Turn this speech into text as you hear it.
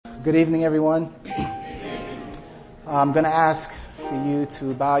Good evening, everyone. I'm going to ask for you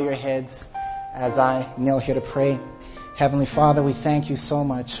to bow your heads as I kneel here to pray. Heavenly Father, we thank you so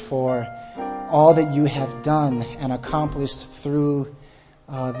much for all that you have done and accomplished through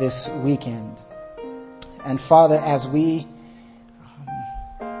this weekend. And Father, as we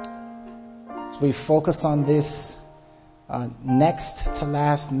focus on this next to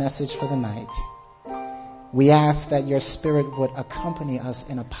last message for the night, we ask that your Spirit would accompany us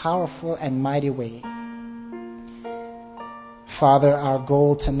in a powerful and mighty way. Father, our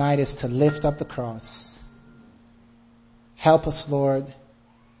goal tonight is to lift up the cross. Help us, Lord,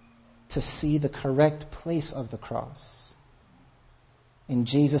 to see the correct place of the cross. In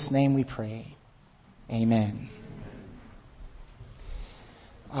Jesus' name we pray. Amen.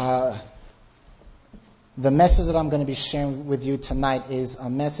 The message that I'm going to be sharing with you tonight is a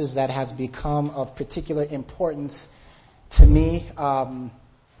message that has become of particular importance to me. As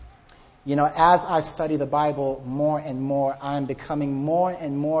I study the Bible more and more, I'm becoming more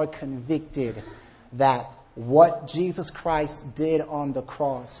and more convicted that what Jesus Christ did on the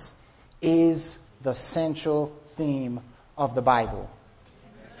cross is the central theme of the Bible.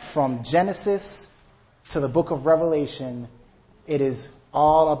 From Genesis to the book of Revelation, it is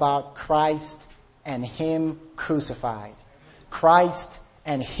all about Christ and Him crucified. Christ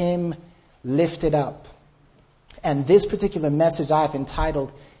and Him lifted up. And this particular message I've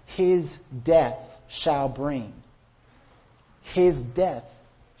entitled, His Death Shall Bring. His Death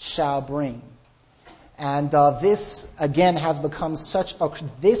Shall Bring. And this, again, has become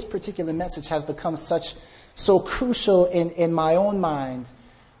this particular message has become so crucial in my own mind.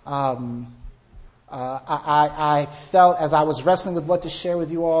 I felt as I was wrestling with what to share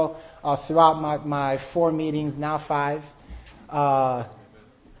with you all throughout my 4 meetings, now 5,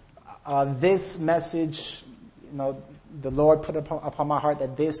 this message, the Lord put upon my heart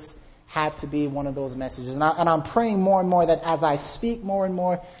that this had to be one of those messages. And I'm praying more and more that as I speak more and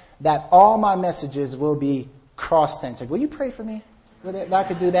more, that all my messages will be cross-centered. Will you pray for me that I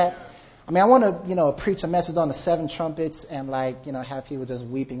could do that? I mean, I want to, preach a message on the 7 trumpets and have people just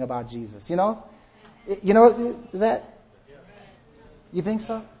weeping about Jesus. Is that? You think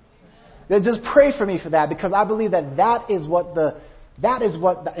so? Then just pray for me for that, because I believe that is what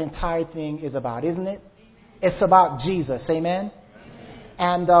the entire thing is about, isn't it? It's about Jesus. Amen.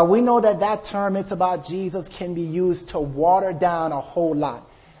 And we know that term, it's about Jesus, can be used to water down a whole lot.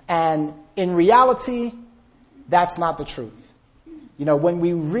 And in reality, that's not the truth. When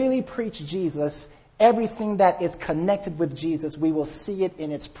we really preach Jesus, everything that is connected with Jesus, we will see it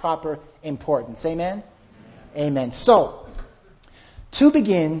in its proper importance. Amen? Amen. So, to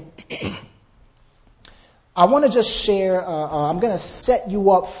begin, I want to just share, I'm going to set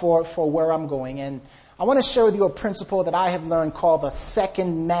you up for where I'm going. And I want to share with you a principle that I have learned called the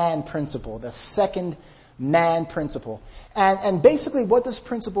second man principle. The second man principle. And basically what this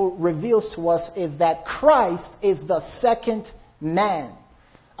principle reveals to us is that Christ is the second man.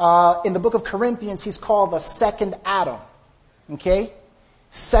 In the book of Corinthians, he's called the second Adam. Okay?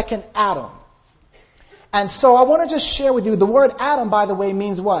 Second Adam. And so I want to just share with you, the word Adam, by the way,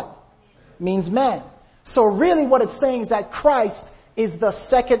 means what? Means man. So really what it's saying is that Christ is the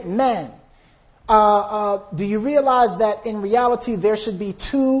second man. Do you realize that in reality there should be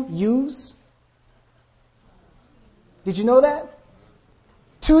 2 yous? Did you know that?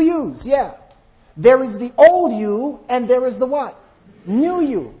 2 yous, yeah. There is the old you and there is the what? New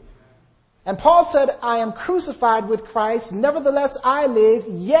you. And Paul said, I am crucified with Christ, nevertheless I live,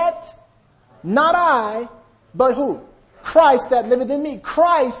 yet not I, but who? Christ that liveth in me.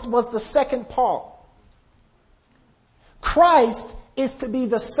 Christ was the second Paul. Christ is to be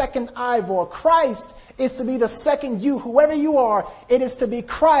the second Ivor. Christ is to be the second you. Whoever you are, it is to be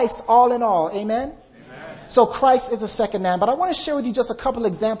Christ all in all. Amen? So Christ is the second man. But I want to share with you just a couple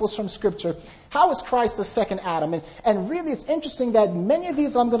examples from Scripture. How is Christ the second Adam? And really it's interesting that many of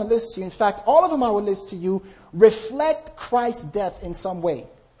these I'm going to list to you, in fact, all of them I will list to you, reflect Christ's death in some way.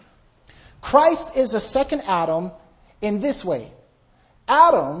 Christ is the second Adam in this way.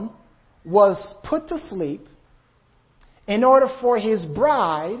 Adam was put to sleep in order for his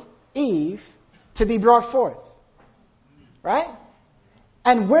bride, Eve, to be brought forth. Right?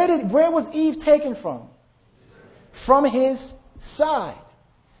 And where was Eve taken from? From his side.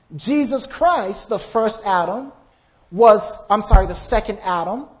 Jesus Christ, the second Adam,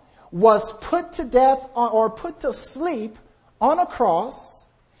 was put to death or put to sleep on a cross.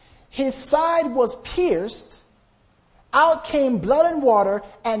 His side was pierced. Out came blood and water.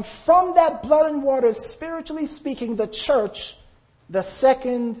 And from that blood and water, spiritually speaking, the church, the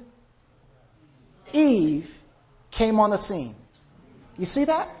second Eve, came on the scene. You see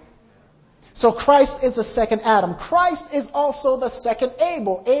that? So Christ is the second Adam. Christ is also the second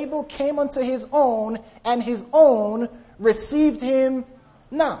Abel. Abel came unto his own, and his own received him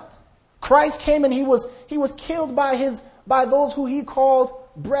not. Christ came and he was killed by those who he called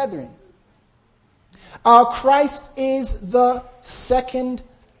brethren. Christ is the second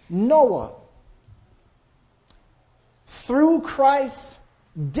Noah. Through Christ's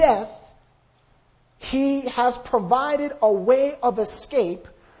death, he has provided a way of escape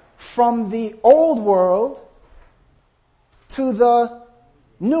from the old world to the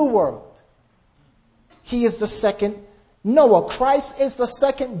new world. He is the second Noah. Christ is the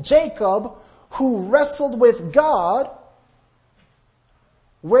second Jacob who wrestled with God.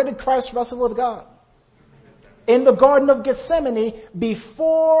 Where did Christ wrestle with God? In the Garden of Gethsemane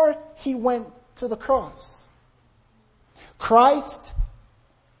before he went to the cross. Christ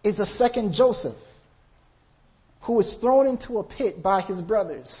is the second Joseph who was thrown into a pit by his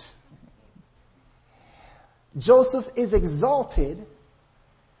brothers. Joseph is exalted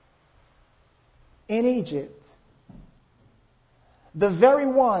in Egypt. The very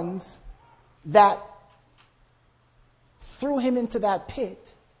ones that threw him into that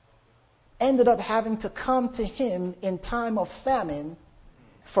pit ended up having to come to him in time of famine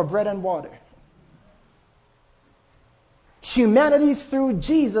for bread and water. Humanity threw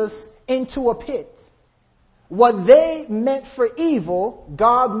Jesus into a pit. What they meant for evil,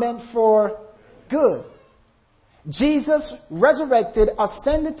 God meant for good. Jesus resurrected,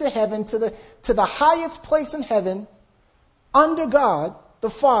 ascended to heaven, to the highest place in heaven, under God the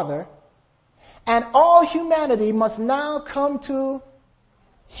Father, and all humanity must now come to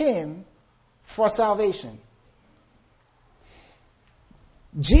him for salvation.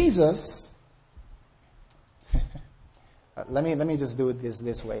 Jesus, let me just do it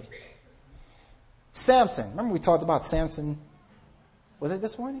this way. Samson, remember we talked about Samson, was it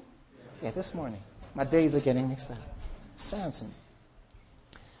this morning? Yeah, this morning. My days are getting mixed up. Samson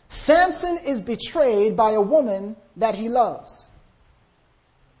is betrayed by a woman that he loves.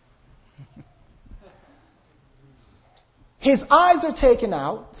 His eyes are taken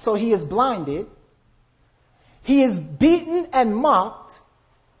out, so he is blinded. He is beaten and mocked.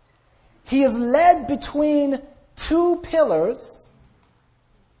 He is led between two pillars.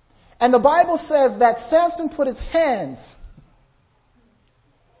 And the Bible says that Samson put his hands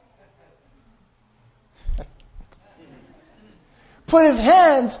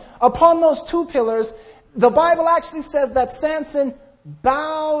upon those two pillars. The Bible actually says that Samson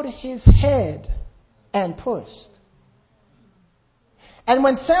bowed his head and pushed. And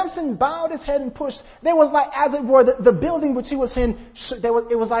when Samson bowed his head and pushed, there was like, as it were, the building which he was in,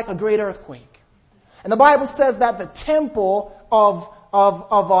 it was like a great earthquake. And the Bible says that the temple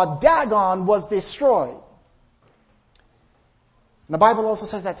of Dagon was destroyed. And the Bible also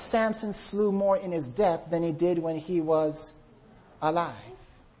says that Samson slew more in his death than he did when he was alive.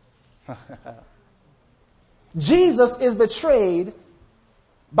 Jesus is betrayed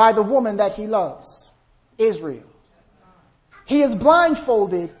by the woman that he loves, Israel. He is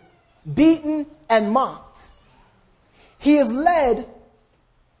blindfolded, beaten, and mocked. He is led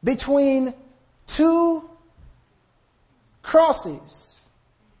between two crosses.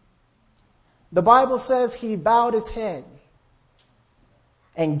 The Bible says he bowed his head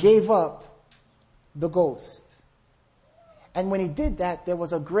and gave up the ghost. And when he did that, there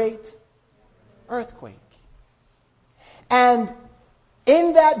was a great earthquake. And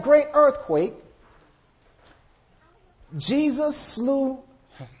in that great earthquake, Jesus saved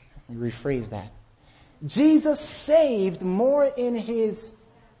more in his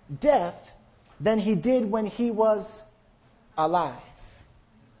death than he did when he was alive.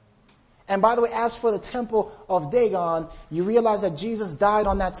 And by the way, as for the temple of Dagon, you realize that Jesus died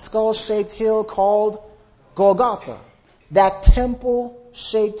on that skull-shaped hill called Golgotha. That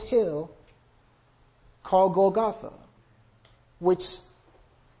temple-shaped hill called Golgotha, which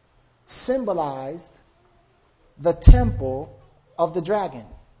symbolized the temple of the dragon.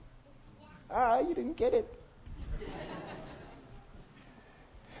 You didn't get it.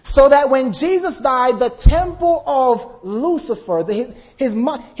 So that when Jesus died, the temple of Lucifer, the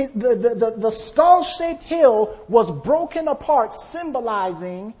skull-shaped hill was broken apart,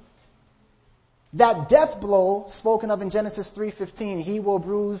 symbolizing that death blow spoken of in Genesis 3:15. He will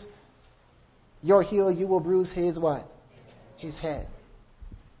bruise your heel, you will bruise his what? His head.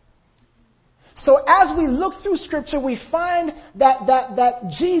 So as we look through Scripture, we find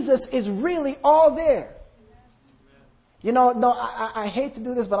that Jesus is really all there. You know, no, I hate to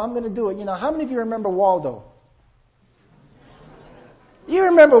do this, but I'm going to do it. You know, how many of you remember Waldo? You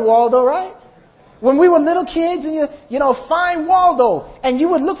remember Waldo, right? When we were little kids and find Waldo, and you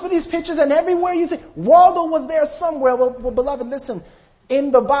would look for these pictures and everywhere you see, Waldo was there somewhere. Well, beloved, listen,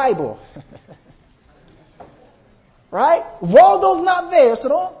 in the Bible, right? Waldo's not there, so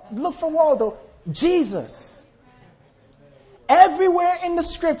don't look for Waldo. Jesus. Everywhere in the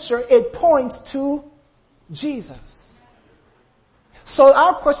scripture, it points to Jesus. So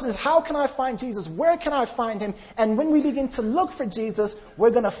our question is, how can I find Jesus? Where can I find him? And when we begin to look for Jesus,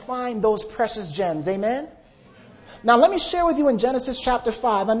 we're going to find those precious gems. Amen? Now let me share with you in Genesis chapter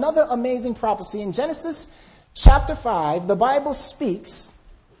 5, another amazing prophecy. In Genesis chapter 5, the Bible speaks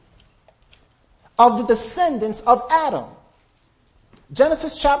of the descendants of Adam.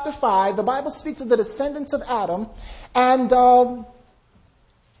 Genesis chapter 5, the Bible speaks of the descendants of Adam, and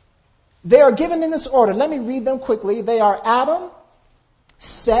they are given in this order. Let me read them quickly. They are Adam,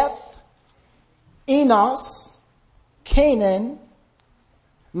 Seth, Enos, Canaan,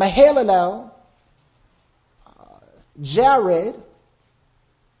 Mahalalel, Jared,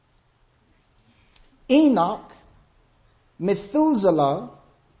 Enoch, Methuselah,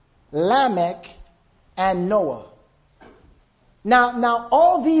 Lamech, and Noah. Now,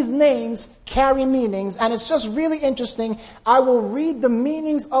 all these names carry meanings, and it's just really interesting. I will read the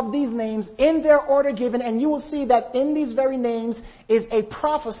meanings of these names in their order given, and you will see that in these very names is a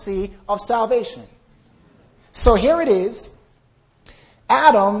prophecy of salvation. So here it is.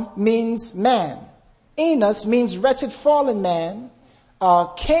 Adam means man. Enos means wretched fallen man.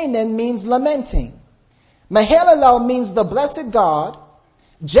 Canaan means lamenting. Mahalalel means the blessed God.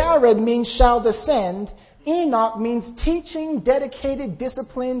 Jared means shall descend. Enoch means teaching, dedicated,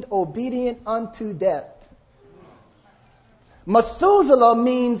 disciplined, obedient unto death. Methuselah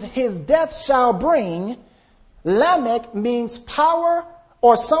means his death shall bring. Lamech means power,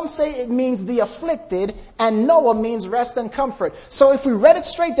 or some say it means the afflicted. And Noah means rest and comfort. So if we read it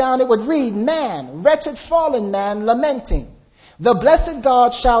straight down, it would read, man, wretched fallen man, lamenting. The blessed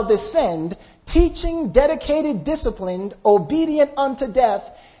God shall descend, teaching, dedicated, disciplined, obedient unto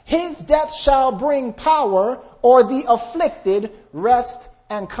death. His death shall bring power, or the afflicted rest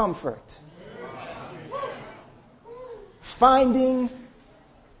and comfort. Finding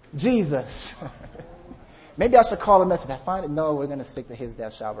Jesus. Maybe I should call a message. I find it. No, we're going to stick to his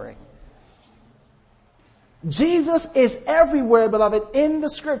death shall bring. Jesus is everywhere, beloved, in the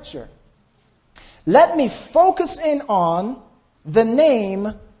scripture. Let me focus in on the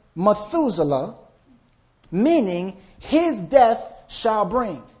name Methuselah, meaning his death shall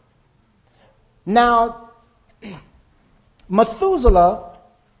bring. Now, Methuselah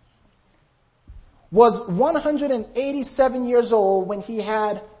was 187 years old when he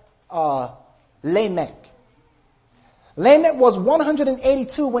had Lamech. Lamech was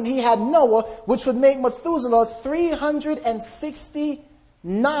 182 when he had Noah, which would make Methuselah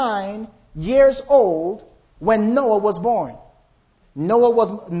 369 years old when Noah was born.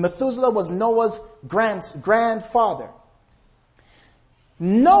 Methuselah was Noah's grandfather.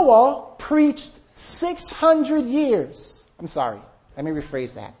 Noah preached 600 years. I'm sorry, let me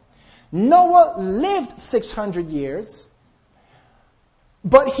rephrase that. Noah lived 600 years,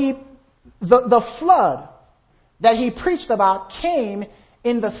 but the flood that he preached about came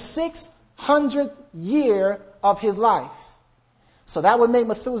in the 600th year of his life. So that would make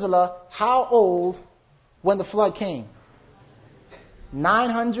Methuselah how old when the flood came?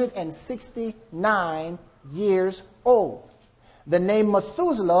 969 years old. The name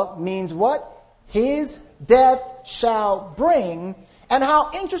Methuselah means what? His death shall bring. And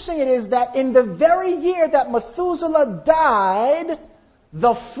how interesting it is that in the very year that Methuselah died,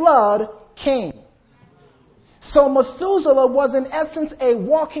 the flood came. So Methuselah was in essence a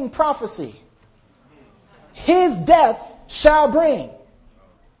walking prophecy. His death shall bring.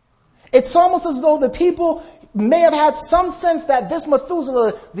 It's almost as though the people may have had some sense that this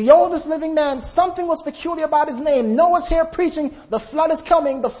Methuselah, the oldest living man, something was peculiar about his name. Noah's here preaching, the flood is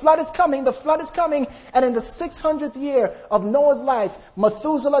coming, the flood is coming, the flood is coming. And in the 600th year of Noah's life,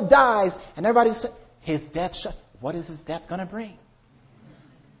 Methuselah dies. And everybody says, his death, what is his death going to bring?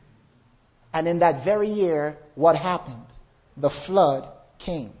 And in that very year, what happened? The flood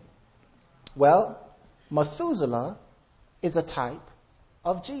came. Well, Methuselah is a type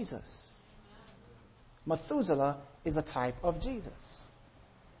of Jesus. Methuselah is a type of Jesus.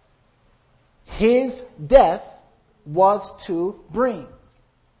 His death was to bring.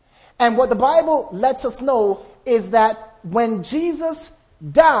 And what the Bible lets us know is that when Jesus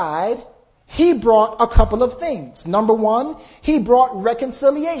died, he brought a couple of things. Number one, he brought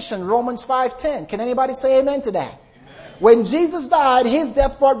reconciliation. Romans 5:10. Can anybody say amen to that? When Jesus died, his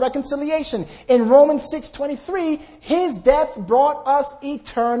death brought reconciliation. In Romans 6:23, his death brought us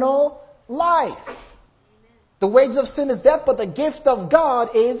eternal life. The wages of sin is death, but the gift of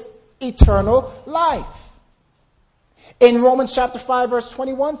God is eternal life. In Romans chapter 5, verse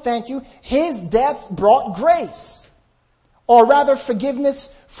 21, thank you, his death brought grace, or rather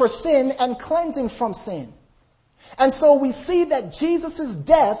forgiveness for sin and cleansing from sin. And so we see that Jesus'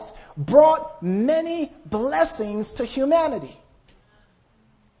 death brought many blessings to humanity.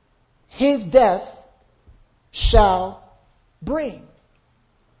 His death shall bring.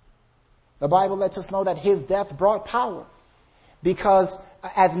 The Bible lets us know that his death brought power, because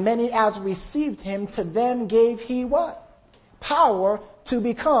as many as received him, to them gave he what? Power to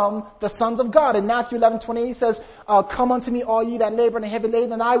become the sons of God. In Matthew 11:28 he says, come unto me all ye that labor and are heavy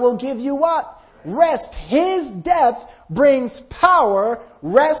laden, and I will give you what? Rest. His death brings power,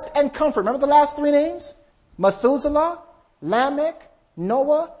 rest, and comfort. Remember the last three names? Methuselah, Lamech,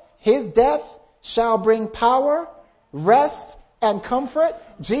 Noah. His death shall bring power, rest, and comfort.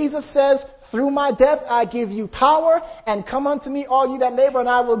 Jesus says, through my death I give you power, and come unto me all you that labor, and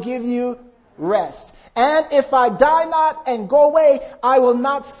I will give you rest. And if I die not and go away, I will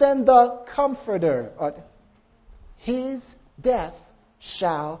not send the Comforter. His death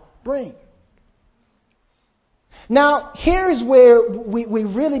shall bring. Now, here's where we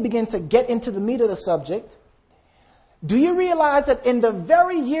really begin to get into the meat of the subject. Do you realize that in the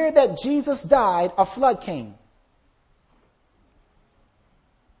very year that Jesus died, a flood came?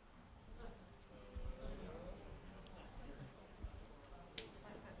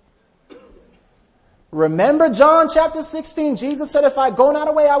 Remember John chapter 16, Jesus said, if I go not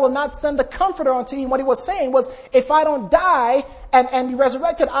away, I will not send the Comforter unto you. And what he was saying was, if I don't die and be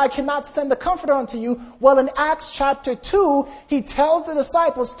resurrected, I cannot send the Comforter unto you. Well, in Acts chapter 2, he tells the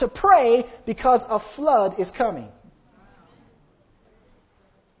disciples to pray because a flood is coming.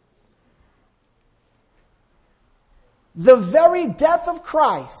 The very death of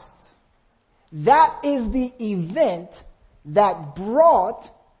Christ, that is the event that brought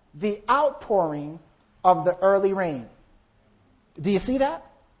the outpouring of the early rain. Do you see that?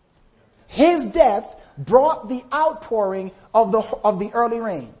 His death brought the outpouring of the early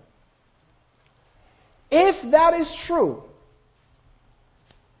rain. If that is true,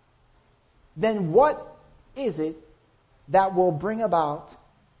 then what is it that will bring about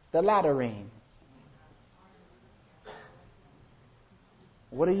the latter rain?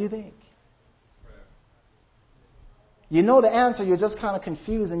 What do you think? You know the answer, you're just kind of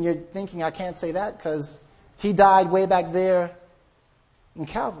confused and you're thinking, I can't say that because he died way back there in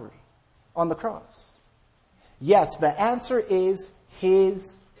Calvary on the cross. Yes, the answer is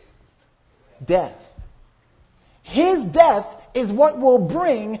his death. His death is what will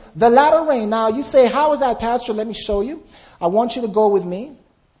bring the latter rain. Now you say, how is that, Pastor? Let me show you. I want you to go with me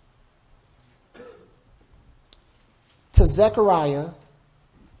to Zechariah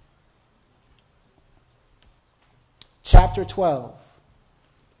chapter 12.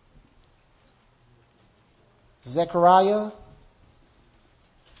 Zechariah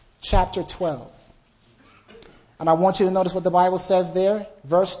chapter 12. And I want you to notice what the Bible says there.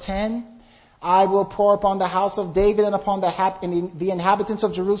 Verse 10. I will pour upon the house of David and upon the inhabitants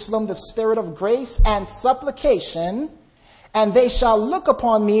of Jerusalem the spirit of grace and supplication, and they shall look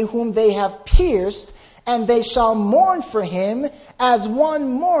upon me whom they have pierced, and they shall mourn for him as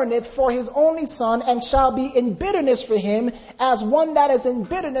one mourneth for his only son, and shall be in bitterness for him as one that is in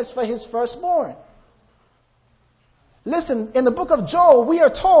bitterness for his firstborn. Listen, in the book of Joel, we are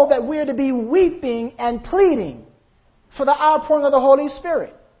told that we are to be weeping and pleading for the outpouring of the Holy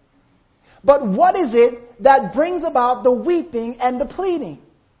Spirit. But what is it that brings about the weeping and the pleading?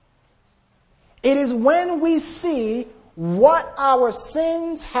 It is when we see what our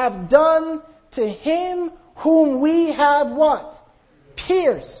sins have done to him whom we have what?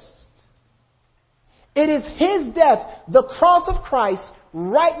 Pierced. It is his death, the cross of Christ,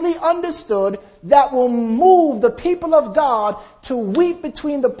 rightly understood, that will move the people of God to weep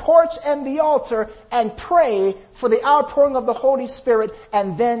between the porch and the altar and pray for the outpouring of the Holy Spirit,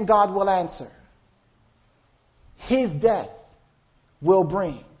 and then God will answer. His death will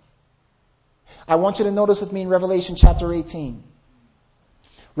bring. I want you to notice with me in Revelation chapter 18.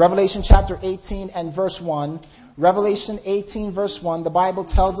 Revelation chapter 18 and verse 1. Revelation 18 verse 1, the Bible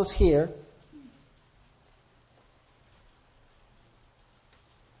tells us here,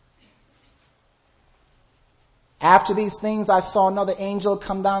 after these things I saw another angel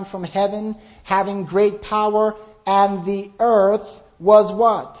come down from heaven, having great power, and the earth was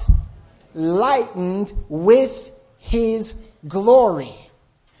what? Lightened with his glory.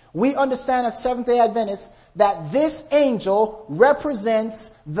 We understand as Seventh-day Adventists that this angel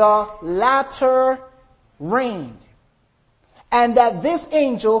represents the latter rain. And that this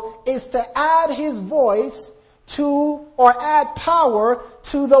angel is to add his voice to, or add power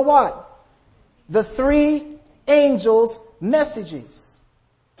to the what? The three angels' messages.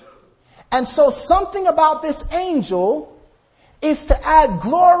 And so something about this angel is to add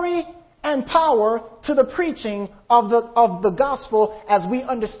glory and power to the preaching of the gospel as we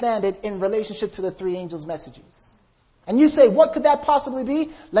understand it in relationship to the three angels' messages. And you say, what could that possibly be?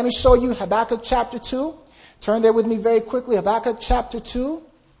 Let me show you Habakkuk chapter 2. Turn there with me very quickly. Habakkuk chapter 2.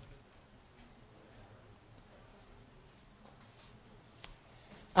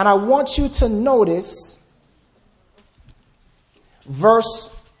 And I want you to notice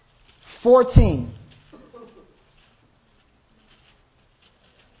verse 14.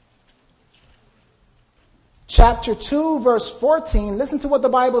 Chapter 2, verse 14. Listen to what the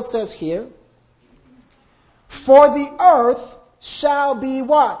Bible says here. For the earth shall be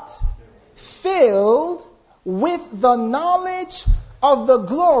what? Filled with the knowledge of the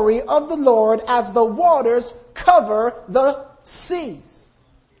glory of the Lord as the waters cover the seas.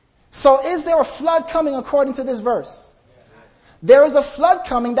 So is there a flood coming according to this verse? There is a flood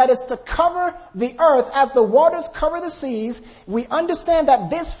coming that is to cover the earth as the waters cover the seas. We understand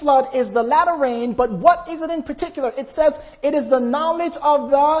that this flood is the latter rain, but what is it in particular? It says it is the knowledge of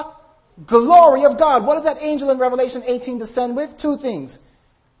the glory of God. What does that angel in Revelation 18 descend with? Two things.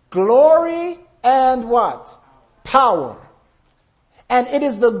 Glory and what? Power. And it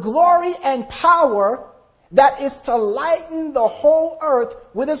is the glory and power that is to lighten the whole earth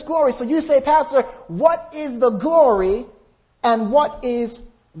with its glory. So you say, Pastor, what is the glory and what is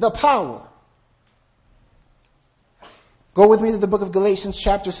the power? Go with me to the book of Galatians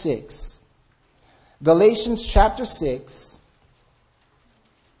chapter 6. Galatians chapter 6.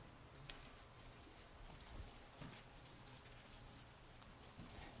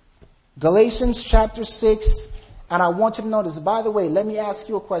 Galatians chapter 6. And I want you to notice, by the way, let me ask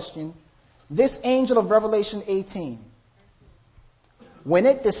you a question. This angel of Revelation 18, when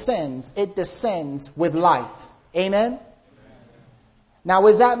it descends with light. Amen? Now,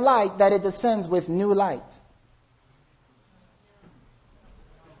 is that light that it descends with new light?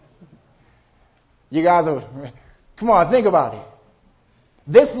 You guys are, come on, think about it.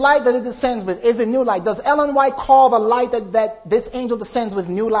 This light that it descends with, is it new light? Does Ellen White call the light that this angel descends with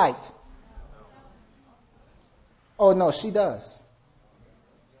new light? Oh, no, she does.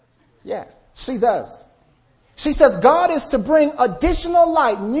 Yeah, she does. She says God is to bring additional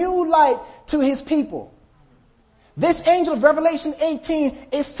light, new light to his people. This angel of Revelation 18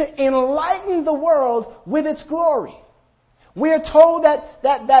 is to enlighten the world with its glory. We are told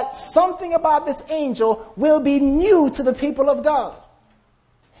that something about this angel will be new to the people of God.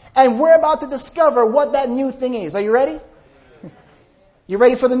 And we're about to discover what that new thing is. Are you ready? You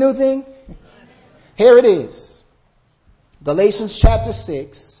ready for the new thing? Here it is. Galatians chapter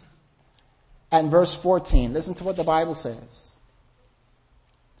 6 and verse 14. Listen to what the Bible says.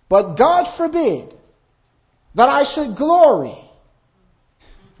 But God forbid that I should glory,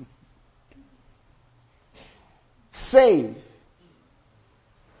 save,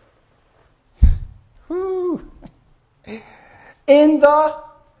 in the,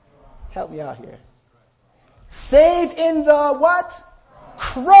 help me out here, save in the what?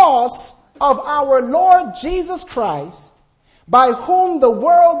 Cross of our Lord Jesus Christ, by whom the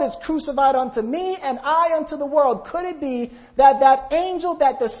world is crucified unto me and I unto the world. Could it be that angel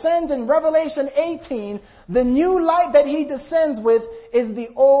that descends in Revelation 18, the new light that he descends with is the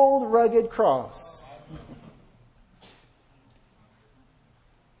old rugged cross?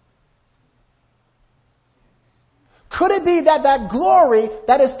 Could it be that glory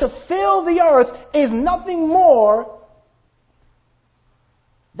that is to fill the earth is nothing more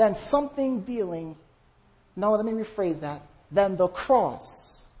than something dealing, no, let me rephrase that, than the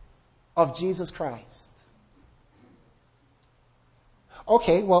cross of Jesus Christ?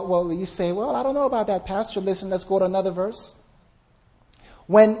 Okay, well, you say, well, I don't know about that, Pastor. Listen, let's go to another verse.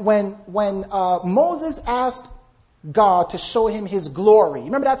 When Moses asked God to show him his glory,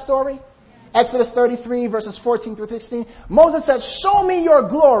 remember that story? Exodus 33, verses 14 through 16. Moses said, show me your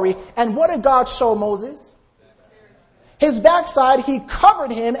glory. And what did God show Moses? His backside. He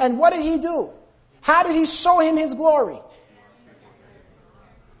covered him. And what did he do? How did he show him his glory?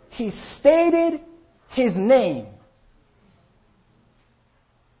 He stated his name.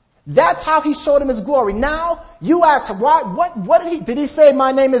 That's how he showed him his glory. Now, you ask, what did he say,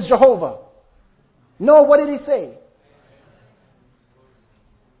 my name is Jehovah? No, what did he say?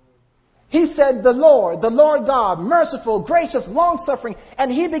 He said, the Lord God, merciful, gracious, long-suffering.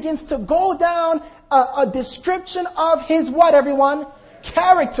 And he begins to go down a description of his what, everyone?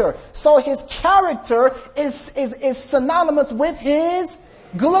 character. So his character is synonymous with his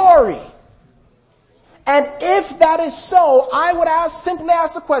glory. And if that is so, I would simply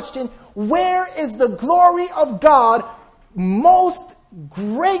ask the question, where is the glory of God most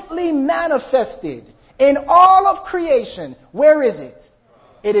greatly manifested in all of creation? Where is it?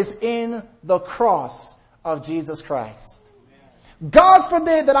 It is in the cross of Jesus Christ. God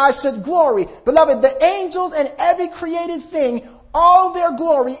forbid that I should glory. Beloved, the angels and every created thing, all their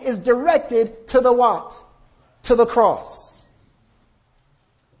glory is directed to the what? To the cross.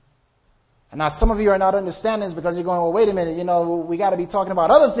 And now some of you are not understanding this because you're going, well, wait a minute, we got to be talking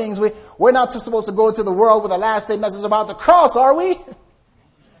about other things. We're not supposed to go to the world with a last day message about the cross, are we?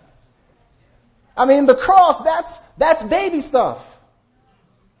 I mean, the cross, that's baby stuff.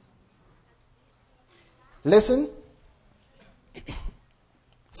 Listen.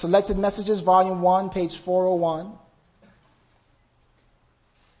 Selected Messages, Volume 1, page 401.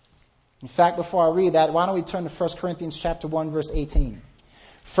 In fact, before I read that, why don't we turn to 1 Corinthians chapter 1, verse 18.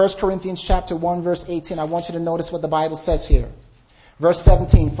 1 Corinthians chapter 1, verse 18. I want you to notice what the Bible says here. Verse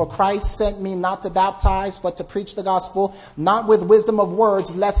 17. For Christ sent me not to baptize, but to preach the gospel, not with wisdom of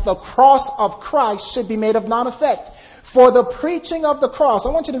words, lest the cross of Christ should be made of none effect. For the preaching of the cross, I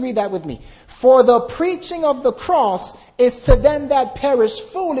want you to read that with me. For the preaching of the cross is to them that perish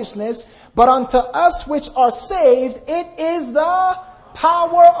foolishness, but unto us which are saved, it is the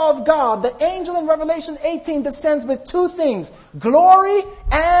power of God. The angel in Revelation 18 descends with two things, glory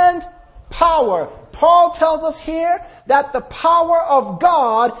and power. Paul tells us here that the power of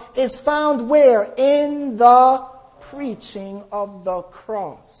God is found where? In the preaching of the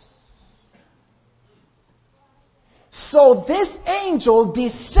cross. So this angel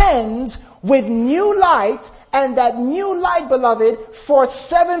descends with new light, and that new light, beloved, for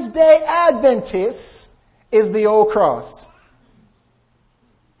Seventh-day Adventists is the old cross.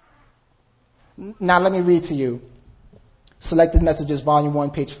 Now let me read to you. Selected Messages, Volume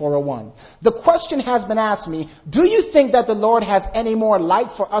 1, page 401. The question has been asked me, do you think that the Lord has any more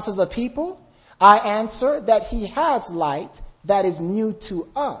light for us as a people? I answer that he has light that is new to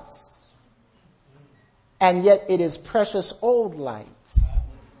us. And yet it is precious old light.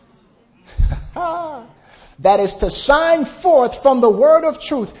 That is to shine forth from the word of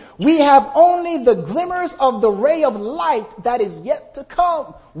truth. We have only the glimmers of the ray of light that is yet to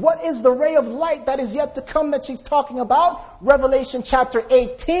come. What is the ray of light that is yet to come that she's talking about? Revelation chapter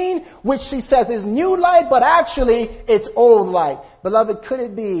 18, which she says is new light, but actually it's old light. Beloved, could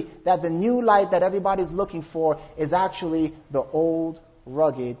it be that the new light that everybody's looking for is actually the old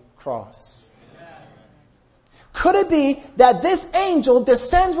rugged cross? Could it be that this angel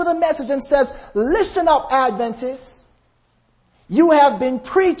descends with a message and says, listen up, Adventists. You have been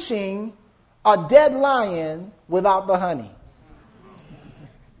preaching a dead lion without the honey.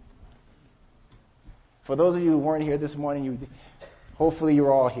 For those of you who weren't here this morning, hopefully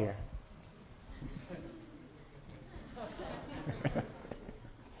you're all here.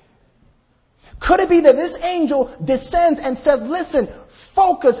 Could it be that this angel descends and says, listen,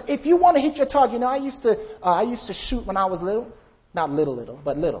 focus. If you want to hit your target. I used to shoot when I was little. Not little,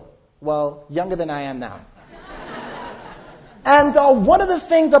 but little. Well, younger than I am now. And one of the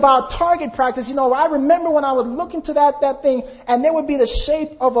things about target practice, I remember when I would look into that thing, and there would be the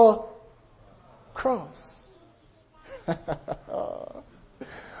shape of a cross.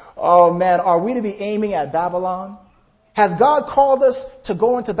 Oh man, are we to be aiming at Babylon? Has God called us to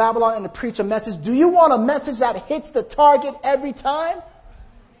go into Babylon and to preach a message? Do you want a message that hits the target every time?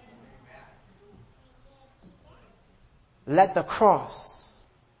 Let the cross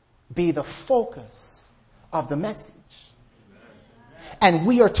be the focus of the message. And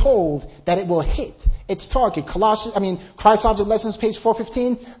we are told that it will hit its target. Christ's Object Lessons, page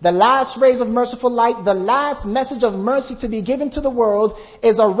 415. The last rays of merciful light, the last message of mercy to be given to the world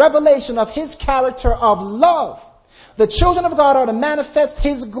is a revelation of his character of love. The children of God are to manifest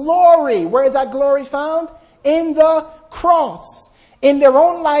his glory. Where is that glory found? In the cross. In their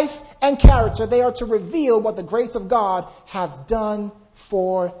own life and character, they are to reveal what the grace of God has done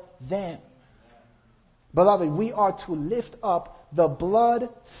for them. Beloved, we are to lift up the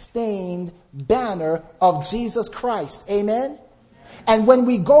blood-stained banner of Jesus Christ. Amen? And when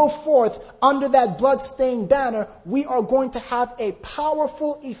we go forth under that blood-stained banner, we are going to have a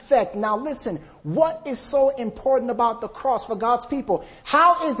powerful effect. Now listen, what is so important about the cross for God's people?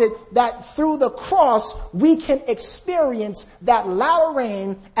 How is it that through the cross we can experience that latter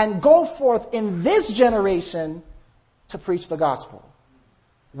rain and go forth in this generation to preach the gospel?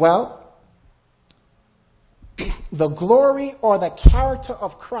 Well, the glory or the character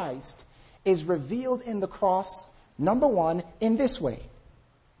of Christ is revealed in the cross, number one, in this way.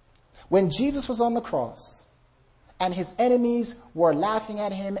 When Jesus was on the cross and his enemies were laughing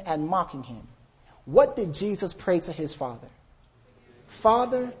at him and mocking him, what did Jesus pray to his Father?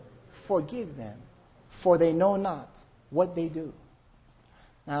 Father, forgive them, for they know not what they do.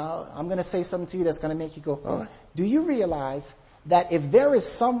 Now, I'm going to say something to you that's going to make you go, oh. Do you realize that if there is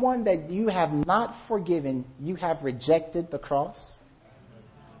someone that you have not forgiven, you have rejected the cross?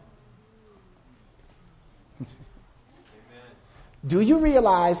 Do you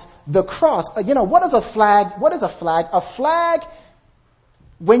realize the cross? What is a flag? What is a flag? A flag,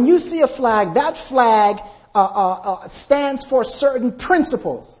 when you see a flag, that flag stands for certain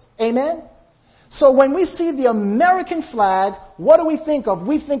principles. Amen? So when we see the American flag, what do we think of?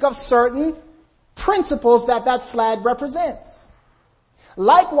 We think of certain principles that flag represents.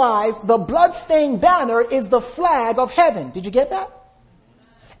 Likewise, the bloodstained banner is the flag of heaven. Did you get that?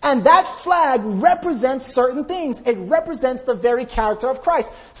 And that flag represents certain things. It represents the very character of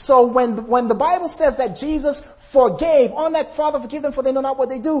Christ. So when the Bible says that Jesus forgave, on that Father forgive them for they know not what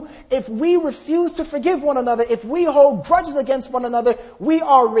they do, if we refuse to forgive one another, if we hold grudges against one another, we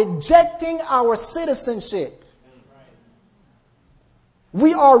are rejecting our citizenship.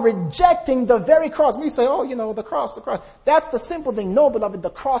 We are rejecting the very cross. We say, the cross. That's the simple thing. No, beloved,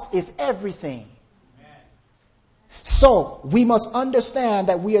 the cross is everything. So, we must understand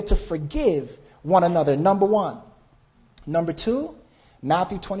that we are to forgive one another, number one. Number two,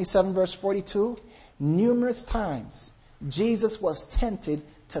 Matthew 27, verse 42, numerous times Jesus was tempted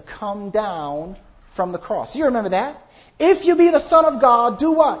to come down from the cross. You remember that? If you be the Son of God,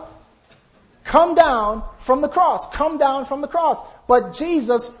 do what? Come down from the cross. Come down from the cross. But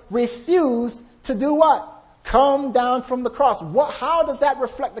Jesus refused to do what? Come down from the cross. How does that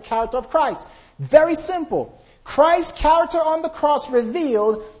reflect the character of Christ? Very simple. Christ's character on the cross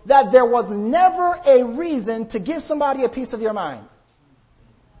revealed that there was never a reason to give somebody a piece of your mind.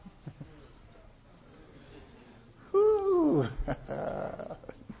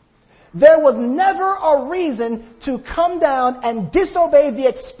 There was never a reason to come down and disobey the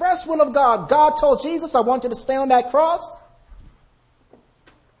express will of God. God told Jesus, I want you to stay on that cross,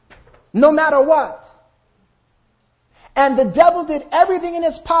 no matter what. And the devil did everything in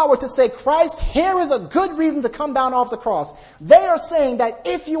his power to say, Christ, here is a good reason to come down off the cross. They are saying that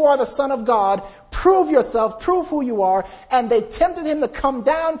if you are the Son of God, prove yourself, prove who you are. And they tempted him to come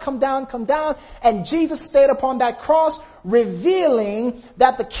down. And Jesus stayed upon that cross, revealing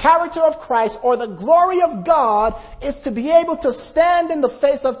that the character of Christ or the glory of God is to be able to stand in the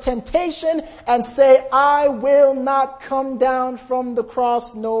face of temptation and say, I will not come down from the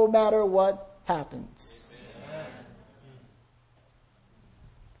cross no matter what happens.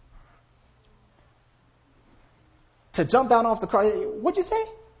 To jump down off the cross. What'd you say?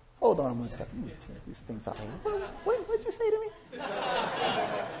 Hold on 1 second. Let me take these things out. What'd you say to me?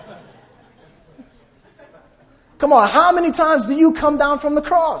 Come on, how many times do you come down from the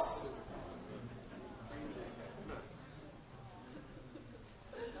cross?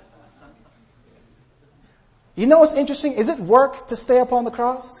 You know what's interesting? Is it work to stay up on the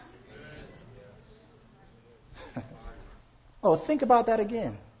cross? Oh, think about that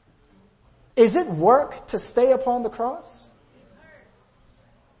again. Is it work to stay upon the cross?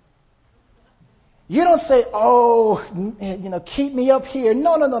 You don't say, keep me up here.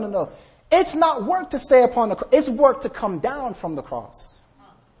 No. It's not work to stay upon the cross. It's work to come down from the cross.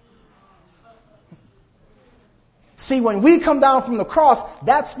 See, when we come down from the cross,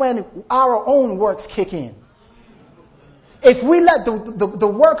 that's when our own works kick in. If we let the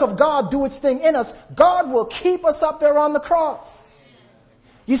work of God do its thing in us, God will keep us up there on the cross.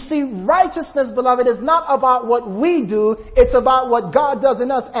 You see, righteousness, beloved, is not about what we do. It's about what God does in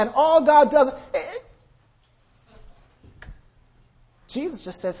us. And all God does... Jesus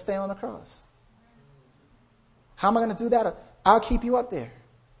just said, stay on the cross. How am I going to do that? I'll keep you up there.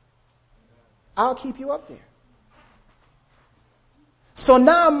 I'll keep you up there. So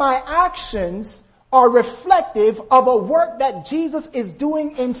now my actions are reflective of a work that Jesus is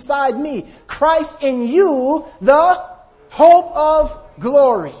doing inside me. Christ in you, the hope of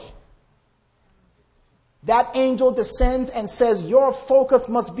glory. That angel descends and says, your focus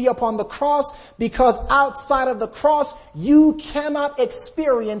must be upon the cross, because outside of the cross, you cannot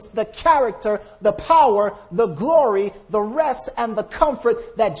experience the character, the power, the glory, the rest, and the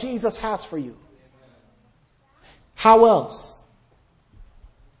comfort that Jesus has for you. How else?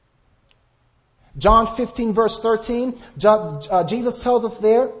 John 15, verse 13, Jesus tells us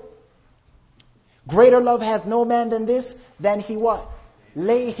there, greater love has no man than this, than he what?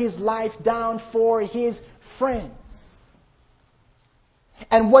 Lay his life down for his friends.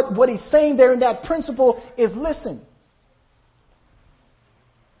 And what he's saying there in that principle is, listen,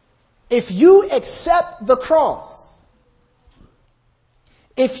 If you accept the cross,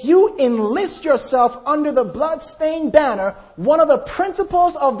 if you enlist yourself under the bloodstained banner, one of the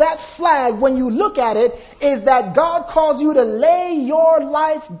principles of that flag, when you look at it, is that God calls you to lay your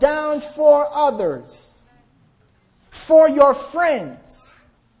life down for others, for your friends.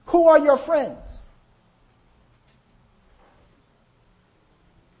 Who are your friends?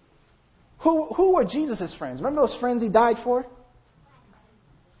 Who were Jesus' friends? Remember those friends he died for?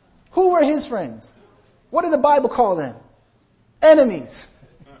 Who were his friends? What did the Bible call them? Enemies.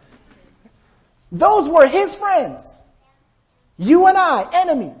 Those were his friends. You and I,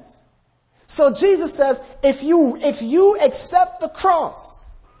 enemies. So Jesus says, if you accept the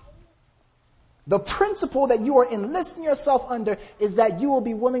cross, the principle that you are enlisting yourself under is that you will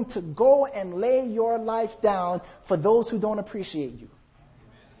be willing to go and lay your life down for those who don't appreciate you.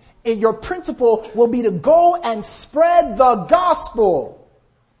 And your principle will be to go and spread the gospel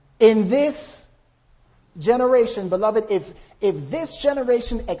in this generation. Beloved, if this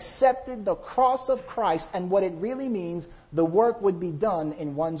generation accepted the cross of Christ and what it really means, the work would be done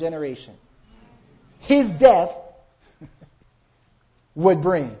in one generation. His death would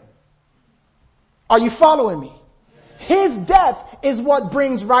bring. Are you following me? His death is what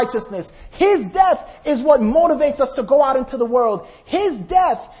brings righteousness. His death is what motivates us to go out into the world. His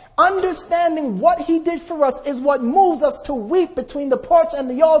death, understanding what he did for us, is what moves us to weep between the porch and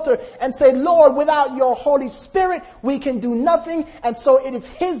the altar and say, Lord, without your Holy Spirit, we can do nothing. And so it is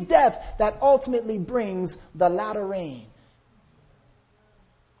his death that ultimately brings the latter rain.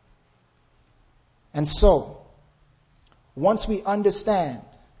 And so, once we understand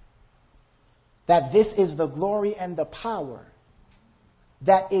that this is the glory and the power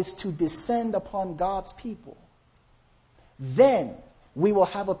that is to descend upon God's people, then we will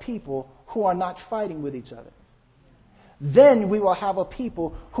have a people who are not fighting with each other. Then we will have a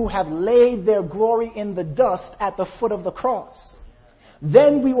people who have laid their glory in the dust at the foot of the cross.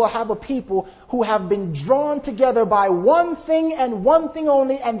 Then we will have a people who have been drawn together by one thing and one thing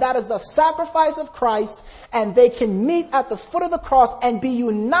only, and that is the sacrifice of Christ, and they can meet at the foot of the cross and be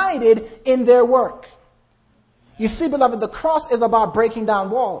united in their work. You see, beloved, the cross is about breaking down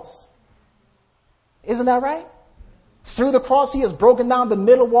walls. Isn't that right? Through the cross, he has broken down the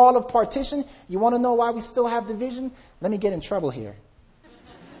middle wall of partition. You want to know why we still have division? Let me get in trouble here.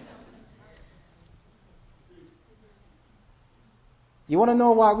 You want to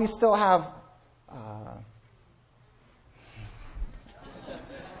know why we still have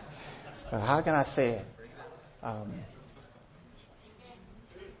how can I say it?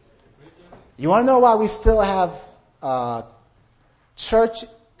 You want to know why we still have church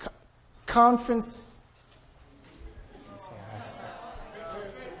conference?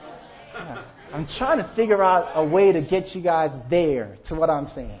 Yeah, I'm trying to figure out a way to get you guys there to what I'm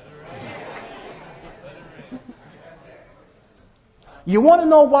saying. You want to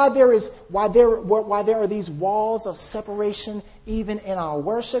know why there are these walls of separation even in our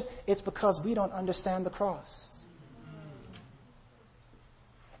worship? It's because we don't understand the cross.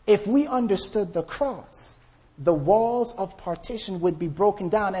 If we understood the cross, the walls of partition would be broken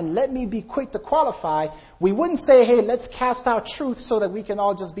down. And let me be quick to qualify. We wouldn't say, hey, let's cast out truth so that we can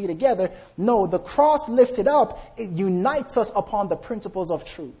all just be together. No, the cross lifted up, it unites us upon the principles of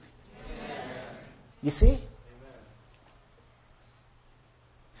truth. Amen. You see?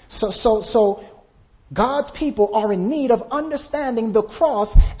 So God's people are in need of understanding the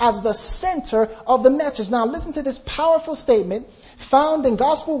cross as the center of the message. Now listen to this powerful statement found in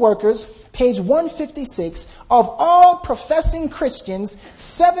Gospel Workers, page 156. Of all professing Christians,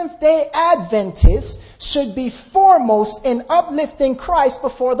 Seventh-day Adventists should be foremost in uplifting Christ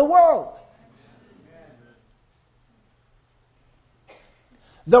before the world.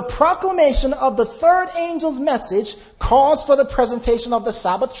 The proclamation of the third angel's message calls for the presentation of the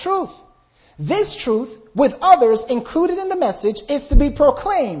Sabbath truth. This truth, with others included in the message, is to be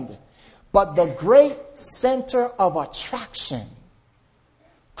proclaimed. But the great center of attraction,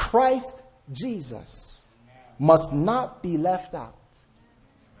 Christ Jesus, must not be left out.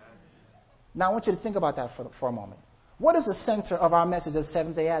 Now I want you to think about that for a moment. What is the center of our message as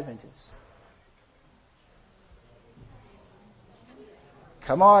Seventh-day Adventists?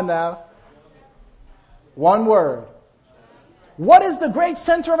 Come on now. One word. What is the great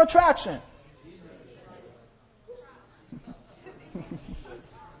center of attraction?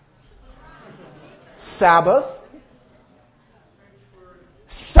 Sabbath.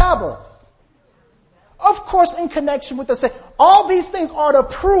 Sabbath. Of course, in connection with the Sabbath. All these things are to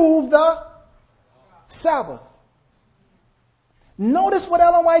prove the Sabbath. Notice what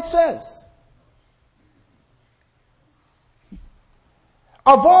Ellen White says.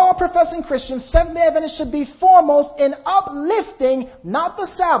 of all professing Christians, Seventh-day Adventists should be foremost in uplifting not the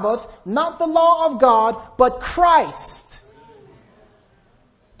Sabbath, not the law of God, but Christ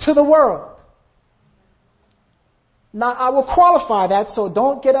to the world. Now, I will qualify that, so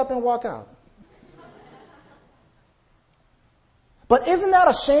don't get up and walk out. But isn't that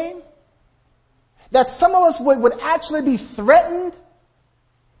a shame? That some of us would actually be threatened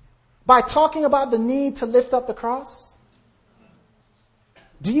by talking about the need to lift up the cross?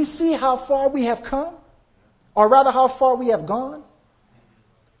 Do you see how far we have come? Or rather, how far we have gone?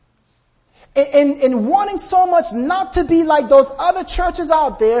 In wanting so much not to be like those other churches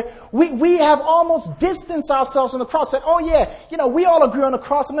out there, we have almost distanced ourselves from the cross. Said, oh yeah, we all agree on the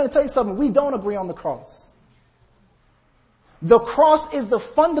cross. I'm going to tell you something. We don't agree on the cross. The cross is the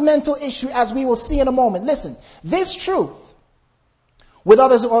fundamental issue, as we will see in a moment. Listen, this truth, with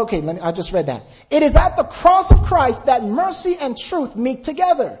others, I just read that. It is at the cross of Christ that mercy and truth meet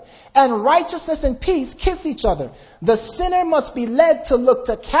together, and righteousness and peace kiss each other. The sinner must be led to look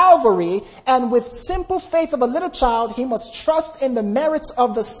to Calvary, and with simple faith of a little child, he must trust in the merits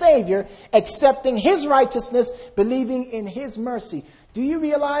of the Savior, accepting his righteousness, believing in his mercy. Do you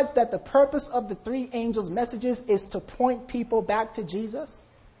realize that the purpose of the three angels' messages is to point people back to Jesus?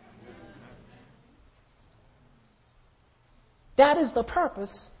 That is the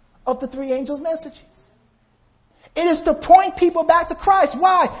purpose of the three angels' messages. It is to point people back to Christ.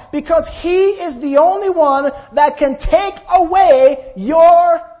 Why? Because He is the only one that can take away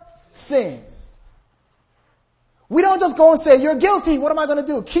your sins. We don't just go and say, you're guilty. What am I going to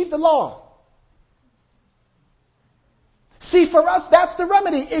do? Keep the law. See, for us, that's the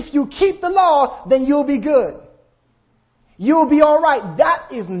remedy. If you keep the law, then you'll be good. You'll be all right.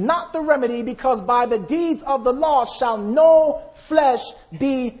 That is not the remedy, because by the deeds of the law shall no flesh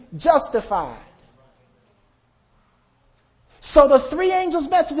be justified. So the three angels'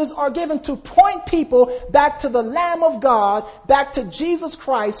 messages are given to point people back to the Lamb of God, back to Jesus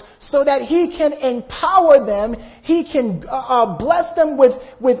Christ, so that He can empower them. He can bless them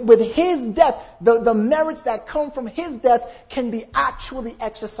with His death. The merits that come from His death can be actually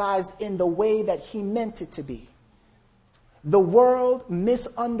exercised in the way that He meant it to be. The world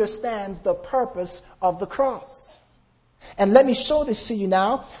misunderstands the purpose of the cross. And let me show this to you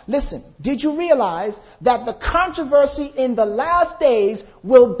now. Listen, did you realize that the controversy in the last days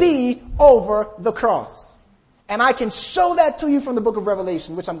will be over the cross? And I can show that to you from the book of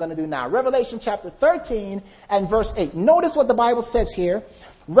Revelation, which I'm going to do now. Revelation chapter 13 and verse 8. Notice what the Bible says here.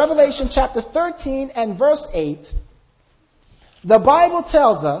 Revelation chapter 13 and verse 8. The Bible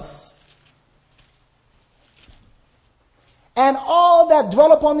tells us, and all that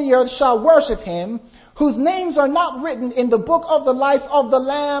dwell upon the earth shall worship Him, whose names are not written in the book of the life of the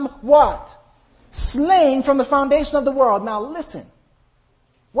Lamb, what? Slain from the foundation of the world. Now listen.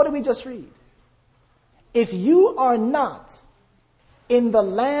 What did we just read? If you are not in the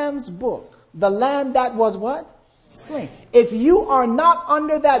Lamb's book, the Lamb that was what? Slain. If you are not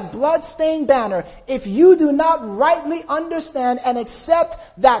under that blood-stained banner, if you do not rightly understand and accept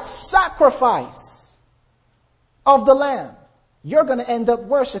that sacrifice of the Lamb, you're going to end up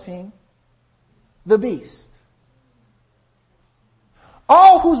worshiping the beast.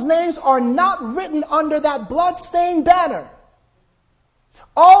 All whose names are not written under that blood-stained banner,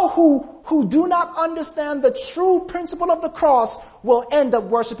 all who do not understand the true principle of the cross, will end up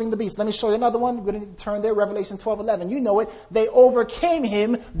worshiping the beast. Let me show you another one. We're going to turn there, Revelation 12:11. You know it. They overcame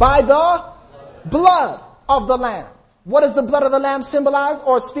him by the blood of the Lamb. What does the blood of the Lamb symbolize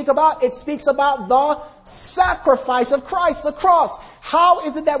or speak about? It speaks about the sacrifice of Christ, the cross. How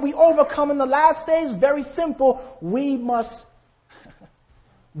is it that we overcome in the last days? Very simple.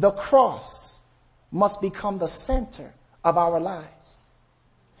 The cross must become the center of our lives.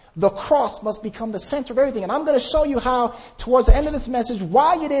 The cross must become the center of everything. And I'm going to show you how, towards the end of this message,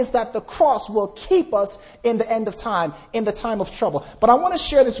 why it is that the cross will keep us in the end of time, in the time of trouble. But I want to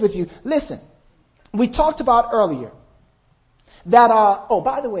share this with you. Listen, we talked about earlier that,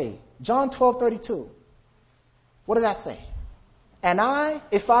 by the way, John 12:32. What does that say? And I,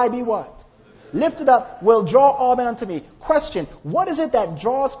 if I be what? Lifted up, will draw all men unto me. Question, what is it that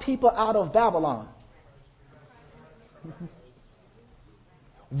draws people out of Babylon?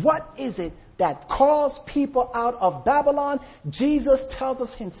 What is it that calls people out of Babylon? Jesus tells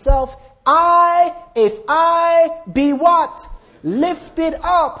us Himself, if I be what? Lifted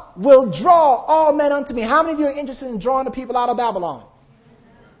up, will draw all men unto me. How many of you are interested in drawing the people out of Babylon?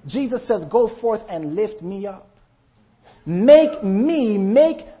 Jesus says, go forth and lift me up. Make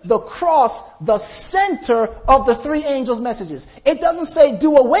the cross the center of the three angels' messages. It doesn't say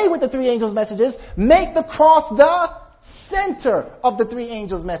do away with the three angels' messages. Make the cross the center of the three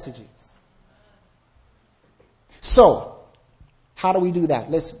angels' messages. So, how do we do that?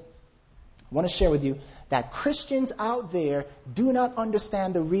 Listen, I want to share with you that Christians out there do not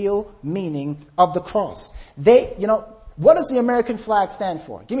understand the real meaning of the cross. What does the American flag stand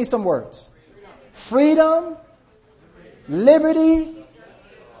for? Give me some words. Freedom, liberty,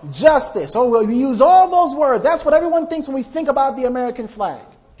 justice. Oh, well, we use all those words. That's what everyone thinks when we think about the American flag.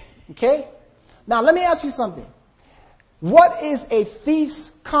 Okay? Now, let me ask you something. What is a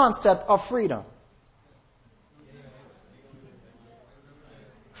thief's concept of freedom?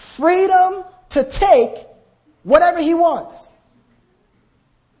 Freedom to take whatever he wants.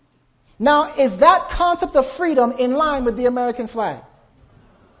 Now, is that concept of freedom in line with the American flag?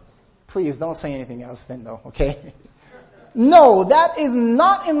 Please don't say anything else then, though, okay? No, that is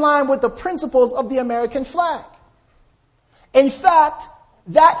not in line with the principles of the American flag. In fact,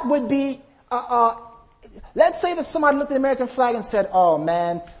 that would be, let's say that somebody looked at the American flag and said, oh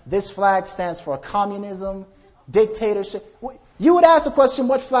man, this flag stands for communism, dictatorship. You would ask the question,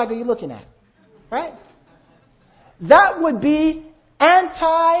 what flag are you looking at? Right? That would be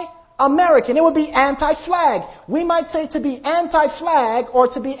anti-American. It would be anti-flag. We might say to be anti-flag or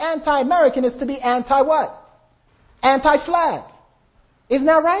to be anti-American is to be anti-what? Anti-flag. Isn't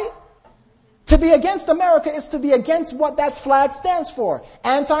that right? To be against America is to be against what that flag stands for.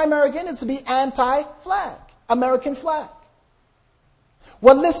 Anti-American is to be anti-flag. American flag.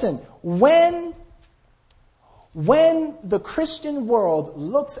 Well, listen, when the Christian world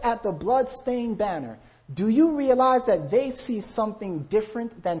looks at the blood-stained banner, do you realize that they see something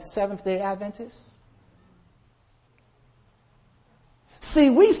different than Seventh-day Adventists?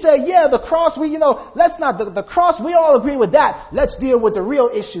 See, we say, yeah, the cross, let's not, the cross, we all agree with that. Let's deal with the real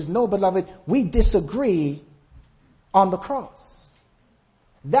issues. No, beloved, we disagree on the cross.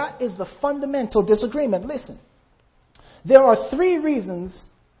 That is the fundamental disagreement. Listen, there are 3 reasons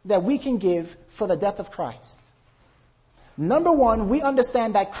that we can give for the death of Christ. Number 1, we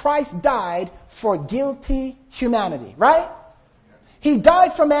understand that Christ died for guilty humanity, right? He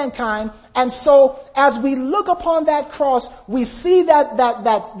died for mankind, and so as we look upon that cross, we see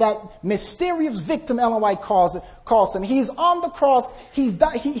that mysterious victim, Ellen White calls him. He's on the cross, he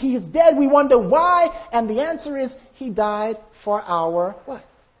is dead. We wonder why, and the answer is he died for our what?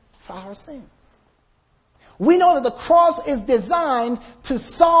 For our sins. We know that the cross is designed to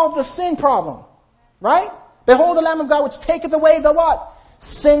solve the sin problem, right? Behold the Lamb of God which taketh away the what?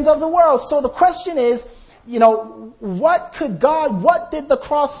 Sins of the world. So the question is, what did the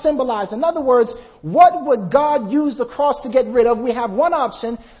cross symbolize? In other words, what would God use the cross to get rid of? We have one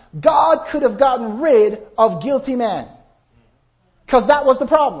option. God could have gotten rid of guilty man. Because that was the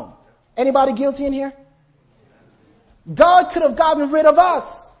problem. Anybody guilty in here? God could have gotten rid of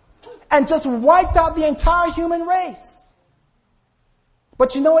us and just wiped out the entire human race.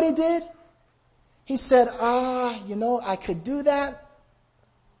 But you know what he did? He said, I could do that,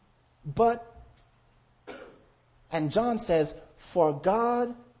 but, and John says, for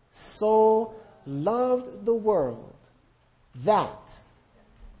God so loved the world that,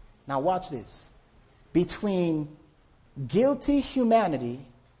 now watch this, between guilty humanity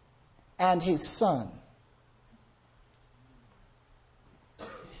and his son,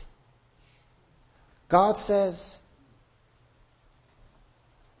 God says,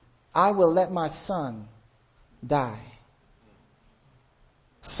 I will let my son die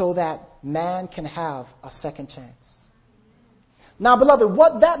so that man can have a second chance. Now, beloved,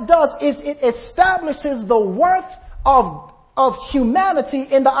 what that does is it establishes the worth of humanity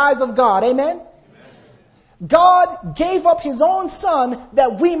in the eyes of God. Amen? Amen? God gave up his own son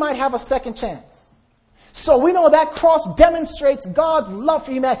that we might have a second chance. So we know that cross demonstrates God's love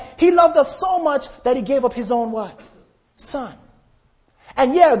for humanity. He loved us so much that he gave up his own what? Son.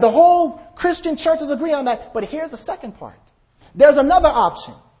 And yeah, the whole Christian churches agree on that. But here's the second part. There's another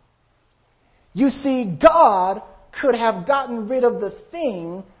option. You see, God could have gotten rid of the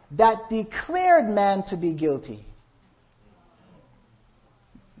thing that declared man to be guilty.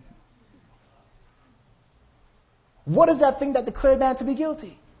 What is that thing that declared man to be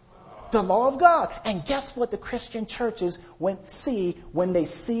guilty? The law of God. And guess what the Christian churches see when they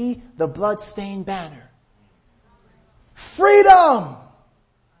see the bloodstained banner? Freedom!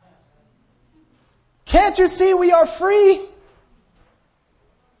 Can't you see we are free?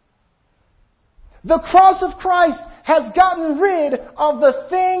 The cross of Christ has gotten rid of the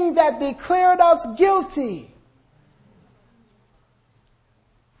thing that declared us guilty.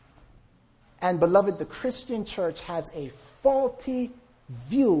 And beloved, the Christian church has a faulty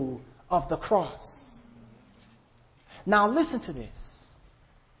view of the cross. Now listen to this.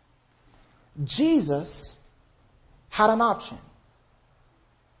 Jesus had an option.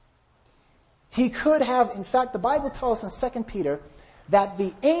 He could have, in fact, the Bible tells us in 2 Peter that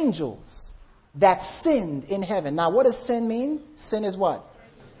the angels that sinned in heaven. Now, what does sin mean? Sin is what?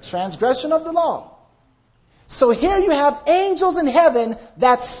 Transgression of the law. So here you have angels in heaven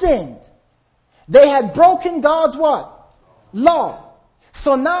that sinned. They had broken God's what? Law.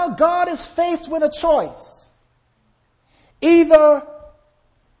 So now God is faced with a choice. Either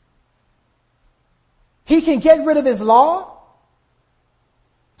he can get rid of his law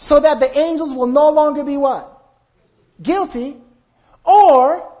so that the angels will no longer be what? Guilty.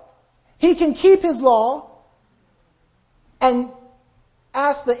 Or he can keep his law and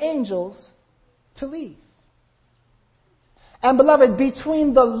ask the angels to leave. And beloved,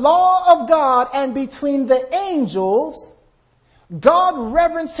 between the law of God and between the angels, God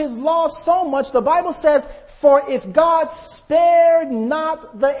reverenced his law so much, the Bible says, for if God spared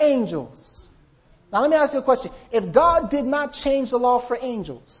not the angels. Now let me ask you a question. If God did not change the law for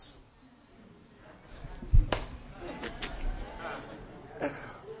angels,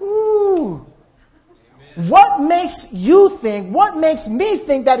 what makes you think, what makes me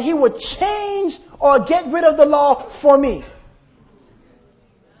think that he would change or get rid of the law for me?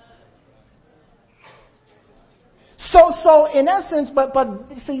 So in essence,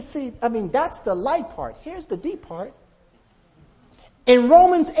 but see, I mean, that's the light part. Here's the deep part. In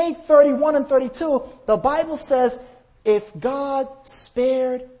Romans 8:31 and 32, the Bible says, if God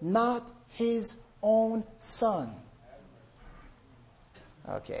spared not his own son.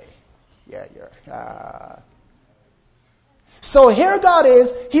 Okay. Yeah. So here God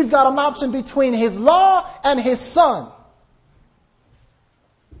is. He's got an option between his law and his son.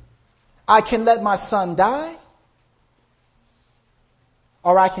 I can let my son die,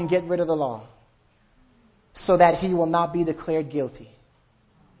 or I can get rid of the law so that he will not be declared guilty.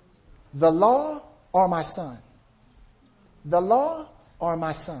 The law or my son? The law or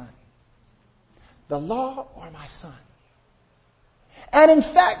my son? The law or my son? And in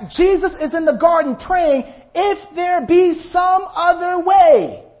fact, Jesus is in the garden praying, if there be some other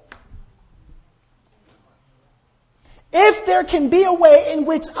way. If there can be a way in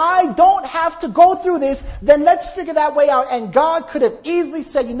which I don't have to go through this, then let's figure that way out. And God could have easily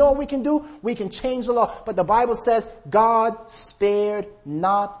said, you know what we can do? We can change the law. But the Bible says God spared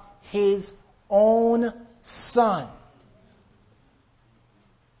not his own son.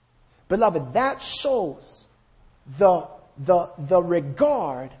 Beloved, that shows the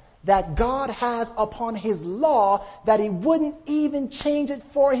regard that God has upon his law, that he wouldn't even change it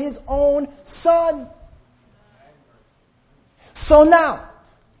for his own son. So now,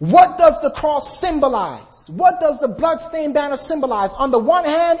 what does the cross symbolize? What does the bloodstained banner symbolize? On the one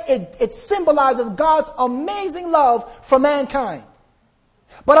hand, it symbolizes God's amazing love for mankind.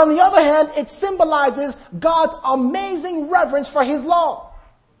 But on the other hand, it symbolizes God's amazing reverence for his law.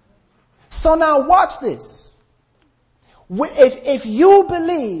 So now watch this. If you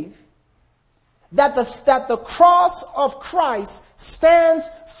believe that the cross of Christ stands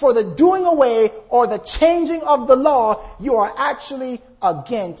for the doing away or the changing of the law, you are actually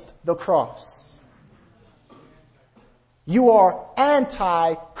against the cross. You are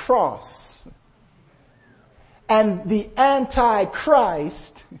anti-cross. And the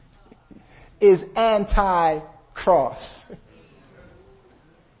anti-Christ is anti-cross.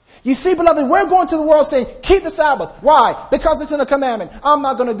 You see, beloved, we're going to the world saying, keep the Sabbath. Why? Because it's in a commandment. I'm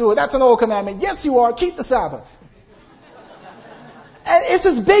not going to do it. That's an old commandment. Yes, you are. Keep the Sabbath. And it's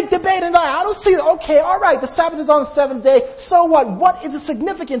this big debate, and I don't see it. Okay, all right, the Sabbath is on the seventh day. So what? What is the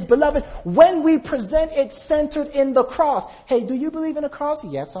significance, beloved, when we present it centered in the cross? Hey, do you believe in a cross?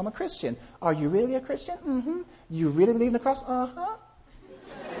 Yes, I'm a Christian. Are you really a Christian? Mm-hmm. You really believe in the cross? Uh-huh.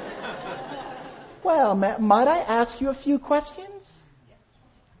 Well, might I ask you a few questions?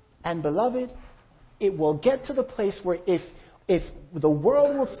 And beloved, it will get to the place where if the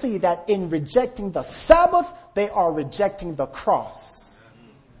world will see that in rejecting the Sabbath, they are rejecting the cross.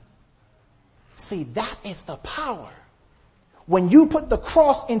 See, that is the power. When you put the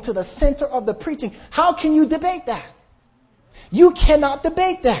cross into the center of the preaching, how can you debate that? You cannot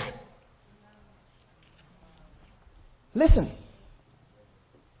debate that. Listen.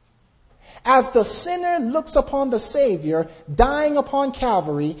 As the sinner looks upon the Savior dying upon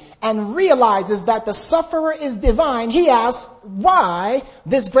Calvary and realizes that the sufferer is divine, he asks why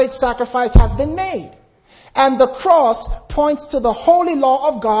this great sacrifice has been made. And the cross points to the holy law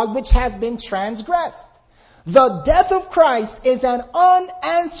of God which has been transgressed. The death of Christ is an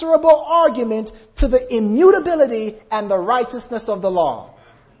unanswerable argument to the immutability and the righteousness of the law.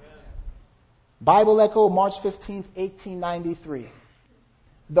 Bible Echo, March 15th, 1893.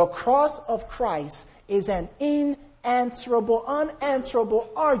 The cross of Christ is an unanswerable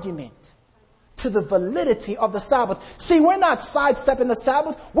argument to the validity of the Sabbath. See, we're not sidestepping the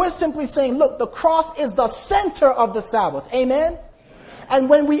Sabbath. We're simply saying, look, the cross is the center of the Sabbath. Amen? And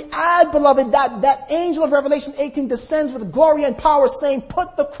when we add, beloved, that angel of Revelation 18 descends with glory and power saying,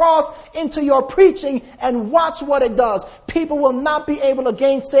 put the cross into your preaching and watch what it does. People will not be able to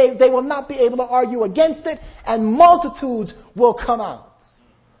gainsay, they will not be able to argue against it, and multitudes will come out.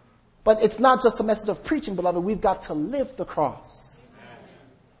 But it's not just a message of preaching, beloved. We've got to live the cross.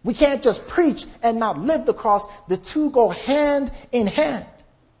 We can't just preach and not live the cross. The two go hand in hand.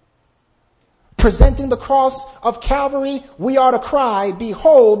 Presenting the cross of Calvary, we are to cry,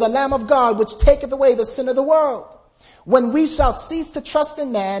 behold, the Lamb of God, which taketh away the sin of the world. When we shall cease to trust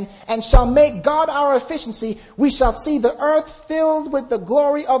in man and shall make God our efficiency, we shall see the earth filled with the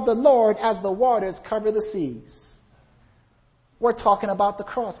glory of the Lord as the waters cover the seas. We're talking about the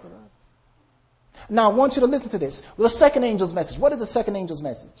cross, beloved. Now, I want you to listen to this. The second angel's message. What is the second angel's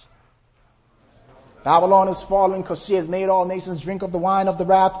message? Babylon is fallen because she has made all nations drink of the wine of the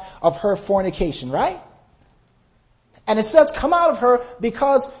wrath of her fornication, right? And it says, come out of her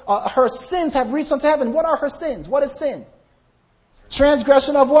because her sins have reached unto heaven. What are her sins? What is sin?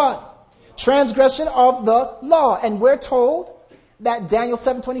 Transgression of what? Transgression of the law. And we're told that Daniel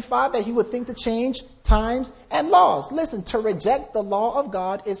 7:25, that he would think to change times and laws. Listen, to reject the law of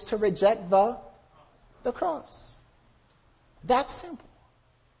God is to reject the cross. That's simple.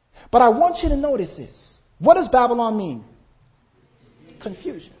 But I want you to notice this. What does Babylon mean?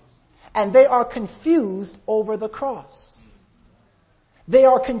 Confusion. And they are confused over the cross. They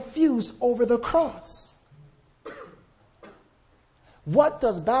are confused over the cross. What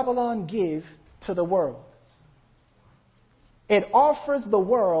does Babylon give to the world? It offers the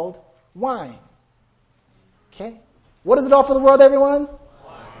world wine. Okay? What does it offer the world, everyone?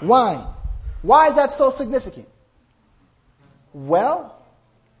 Wine. Why is that so significant? Well,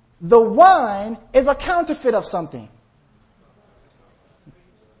 the wine is a counterfeit of something.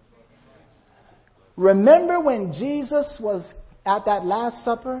 Remember when Jesus was at that Last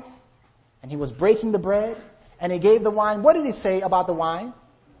Supper and he was breaking the bread and he gave the wine? What did he say about the wine?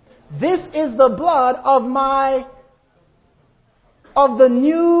 This is the blood of the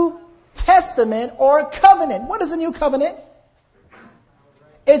New Testament or covenant. What is the new covenant?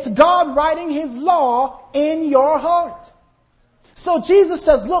 It's God writing his law in your heart. So Jesus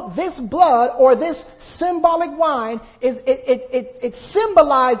says, look, this blood or this symbolic wine it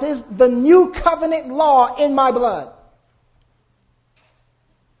symbolizes the new covenant law in my blood.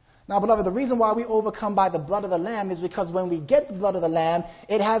 Now, beloved, the reason why we overcome by the blood of the Lamb is because when we get the blood of the Lamb,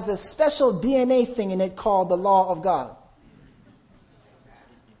 it has this special DNA thing in it called the law of God.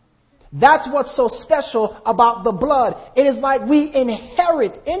 That's what's so special about the blood. It is like we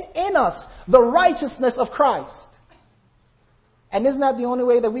inherit in us the righteousness of Christ. And isn't that the only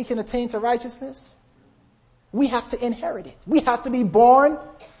way that we can attain to righteousness? We have to inherit it. We have to be born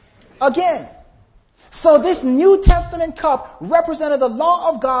again. So this New Testament cup represented the law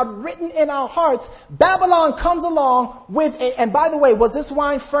of God written in our hearts. Babylon comes along with and by the way, was this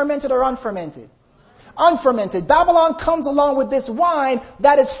wine fermented or unfermented? Unfermented. Babylon comes along with this wine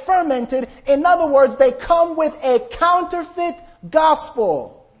that is fermented. In other words, they come with a counterfeit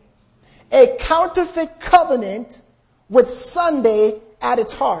gospel, a counterfeit covenant with Sunday at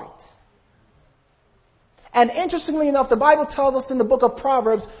its heart. And interestingly enough, the Bible tells us in the book of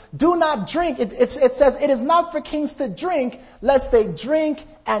Proverbs, do not drink. It says, it is not for kings to drink, lest they drink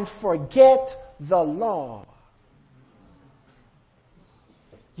and forget the law.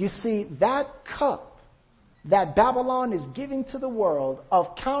 You see, that cup that Babylon is giving to the world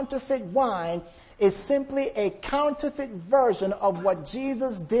of counterfeit wine is simply a counterfeit version of what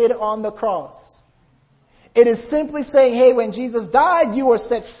Jesus did on the cross. It is simply saying, hey, when Jesus died, you were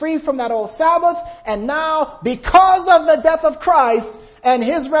set free from that old Sabbath, and now, because of the death of Christ and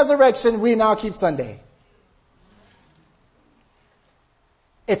his resurrection, we now keep Sunday.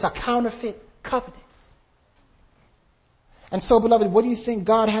 It's a counterfeit covenant. And so, beloved, what do you think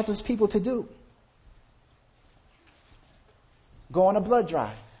God has his people to do? Go on a blood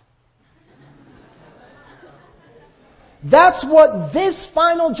drive. That's what this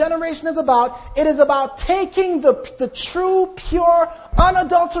final generation is about. It is about taking the true, pure,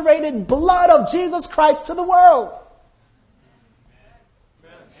 unadulterated blood of Jesus Christ to the world.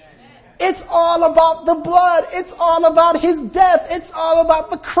 It's all about the blood. It's all about his death. It's all about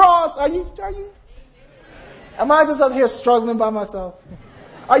the cross. Are you? Am I just up here struggling by myself?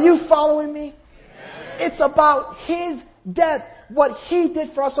 Are you following me? It's about his death. what he did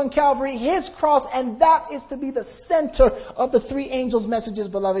for us on Calvary, his cross, and that is to be the center of the three angels' messages,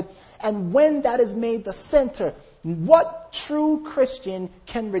 beloved. And when that is made the center, what true Christian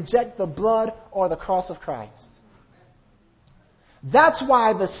can reject the blood or the cross of Christ? That's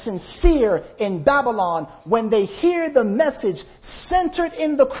why the sincere in Babylon, when they hear the message centered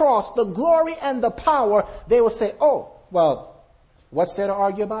in the cross, the glory and the power, they will say, oh, well, what's there to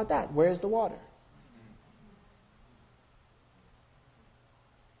argue about that? Where's the water?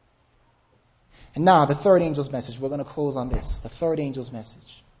 And now, the third angel's message. We're going to close on this. The third angel's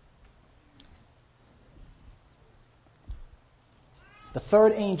message. The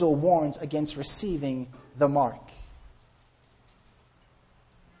third angel warns against receiving the mark.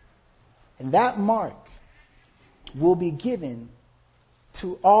 And that mark will be given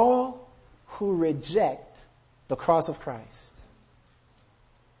to all who reject the cross of Christ.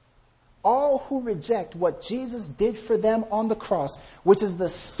 All who reject what Jesus did for them on the cross, which is the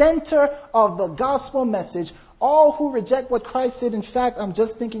center of the gospel message. All who reject what Christ did. In fact, I'm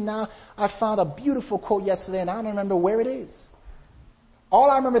just thinking now, I found a beautiful quote yesterday and I don't remember where it is. All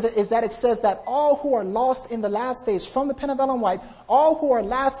I remember is that it says that all who are lost in the last days, from the pen of Ellen White, all who are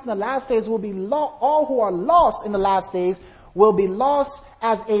lost in the last days will be all who are lost in the last days will be lost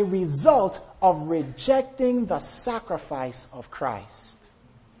as a result of rejecting the sacrifice of Christ.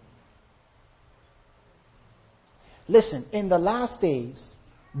 Listen, in the last days,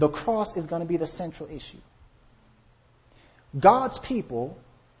 the cross is going to be the central issue. God's people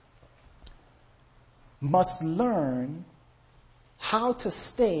must learn how to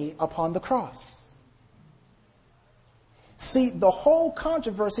stay upon the cross. See, the whole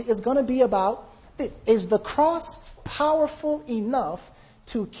controversy is going to be about this. Is the cross powerful enough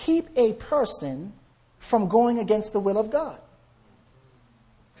to keep a person from going against the will of God?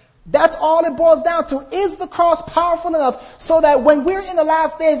 That's all it boils down to. Is the cross powerful enough so that when we're in the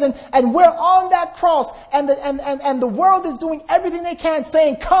last days and we're on that cross and the world is doing everything they can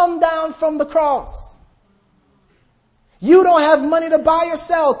saying, come down from the cross. You don't have money to buy or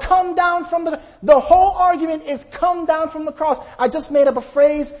sell. Come down from the whole argument is come down from the cross. I just made up a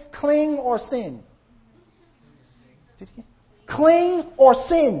phrase, cling or sin. Cling or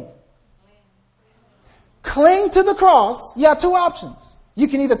sin. Cling to the cross. You have two options. You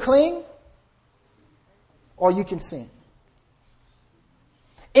can either cling or you can sin.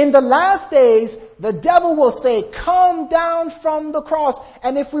 In the last days, the devil will say, come down from the cross.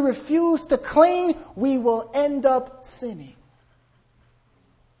 And if we refuse to cling, we will end up sinning.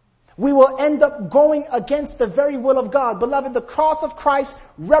 We will end up going against the very will of God. Beloved, the cross of Christ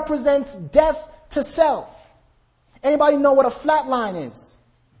represents death to self. Anybody know what a flat line is?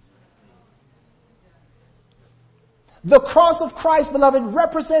 The cross of Christ, beloved,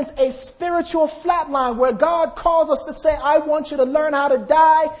 represents a spiritual flat line where God calls us to say, I want you to learn how to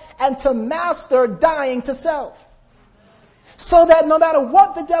die and to master dying to self. So that no matter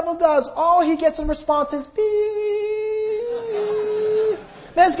what the devil does, all he gets in response is,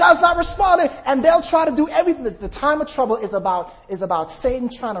 this guy's not responding. And they'll try to do everything. The time of trouble is about Satan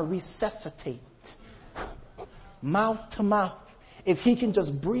trying to resuscitate. Mouth to mouth. If he can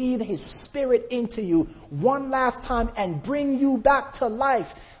just breathe his spirit into you one last time and bring you back to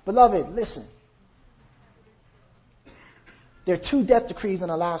life. Beloved, listen. There are two death decrees in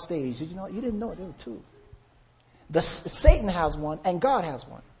the last days. Did you know? You didn't know it. There were two. Satan has one and God has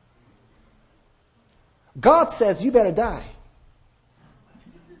one. God says you better die.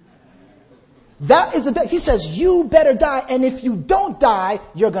 That is he says you better die, and if you don't die,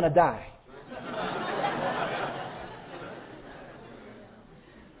 you're going to die.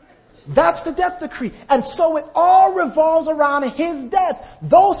 That's the death decree. And so it all revolves around his death.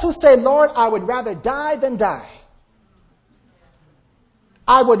 Those who say, Lord, I would rather die than die.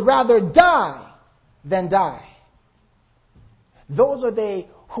 I would rather die than die. Those are they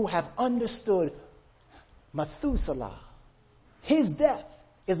who have understood Methuselah. His death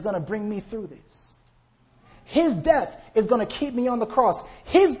is going to bring me through this. His death is going to keep me on the cross.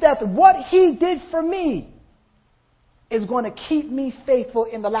 His death, what he did for me, is going to keep me faithful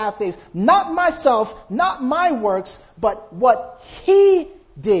in the last days. Not myself, not my works, but what he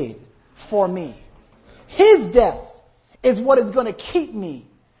did for me. His death is what is going to keep me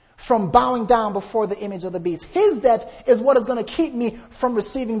from bowing down before the image of the beast. His death is what is going to keep me from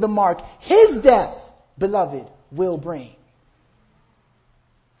receiving the mark. His death, beloved, will bring.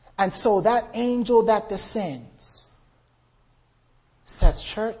 And so that angel that descends says,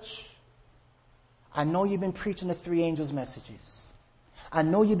 church, I know you've been preaching the three angels' messages. I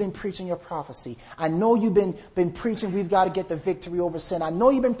know you've been preaching your prophecy. I know you've been preaching we've got to get the victory over sin. I know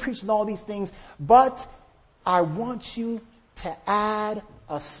you've been preaching all these things, but I want you to add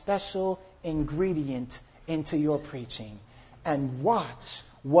a special ingredient into your preaching. And watch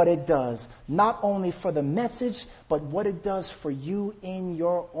what it does, not only for the message, but what it does for you in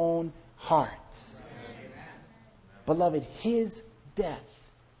your own heart. Amen. Beloved, his death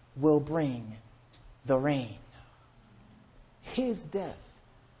will bring the rain. His death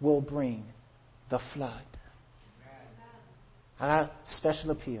will bring the flood. I got a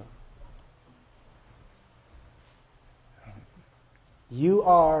special appeal. You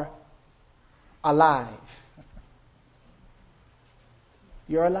are alive.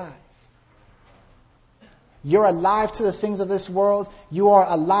 You're alive. You're alive to the things of this world. You are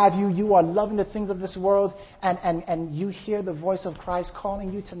alive. You are loving the things of this world. And you hear the voice of Christ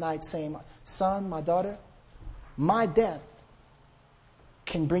calling you tonight saying, son, my daughter, my death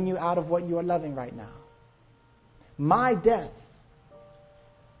can bring you out of what you are loving right now. My death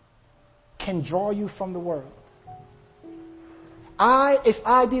can draw you from the world. If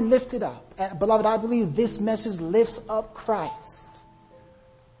I be lifted up, beloved, I believe this message lifts up Christ.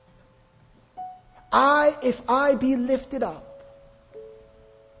 If I be lifted up,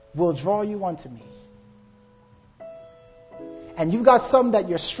 will draw you unto me. And you've got some that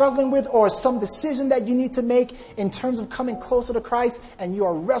you're struggling with, or some decision that you need to make in terms of coming closer to Christ, and you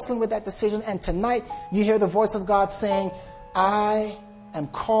are wrestling with that decision. And tonight you hear the voice of God saying, I am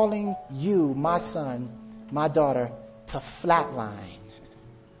calling you, my son, my daughter, to flatline.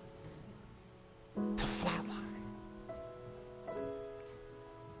 To flatline.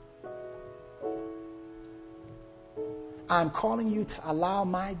 I'm calling you to allow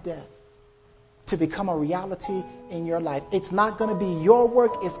my death to become a reality in your life. It's not going to be your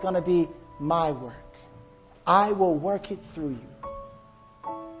work, it's going to be my work. I will work it through you.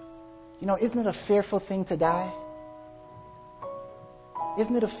 You know, isn't it a fearful thing to die?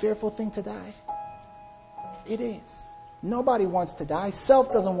 Isn't it a fearful thing to die? It is. Nobody wants to die.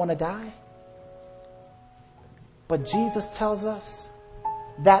 Self doesn't want to die. But Jesus tells us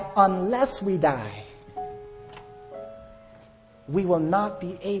that unless we die, we will not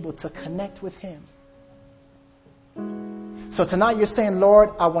be able to connect with him. So tonight you're saying,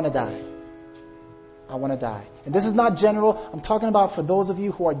 Lord, I want to die. I want to die. And this is not general. I'm talking about for those of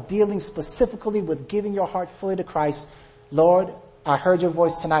you who are dealing specifically with giving your heart fully to Christ. Lord, I heard your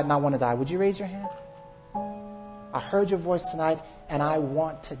voice tonight and I want to die. Would you raise your hand? I heard your voice tonight and I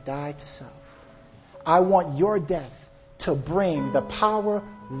want to die to self. I want your death to bring the power,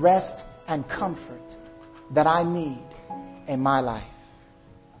 rest, and comfort that I need in my life.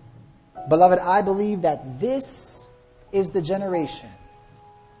 Beloved, I believe that this is the generation.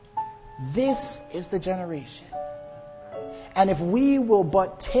 This is the generation. And if we will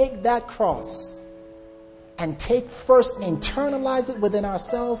but take that cross and internalize it within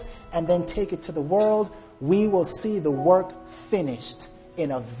ourselves and then take it to the world, we will see the work finished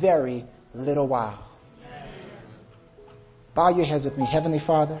in a very little while. Bow your heads with me. Heavenly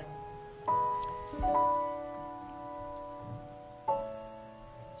Father,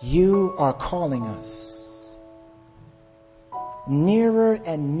 you are calling us nearer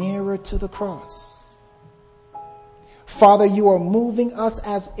and nearer to the cross. Father, you are moving us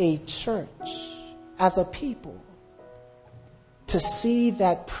as a church, as a people, to see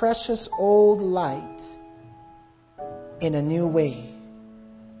that precious old light in a new way.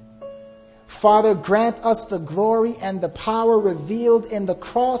 Father, grant us the glory and the power revealed in the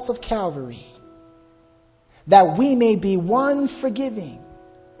cross of Calvary, that we may be, one, forgiving,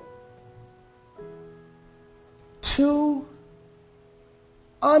 two,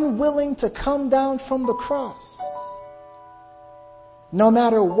 unwilling to come down from the cross, no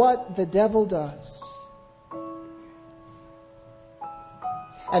matter what the devil does.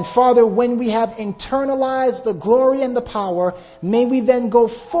 And Father, when we have internalized the glory and the power, may we then go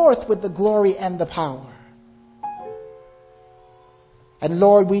forth with the glory and the power. And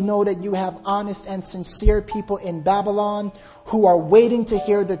Lord, we know that you have honest and sincere people in Babylon who are waiting to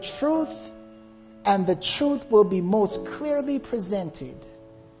hear the truth, and the truth will be most clearly presented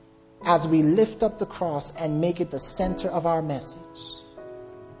as we lift up the cross and make it the center of our message.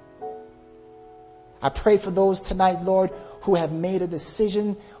 I pray for those tonight, Lord, who have made a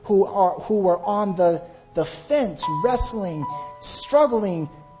decision, who were on the fence, wrestling, struggling,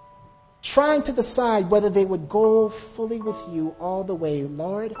 trying to decide whether they would go fully with you all the way.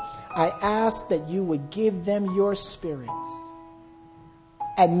 Lord, I ask that you would give them your Spirit,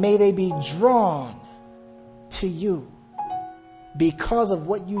 and may they be drawn to you because of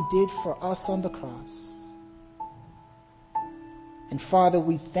what you did for us on the cross. And Father,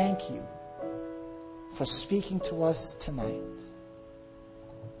 we thank you for speaking to us tonight.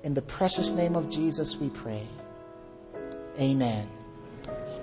 In the precious name of Jesus we pray. Amen.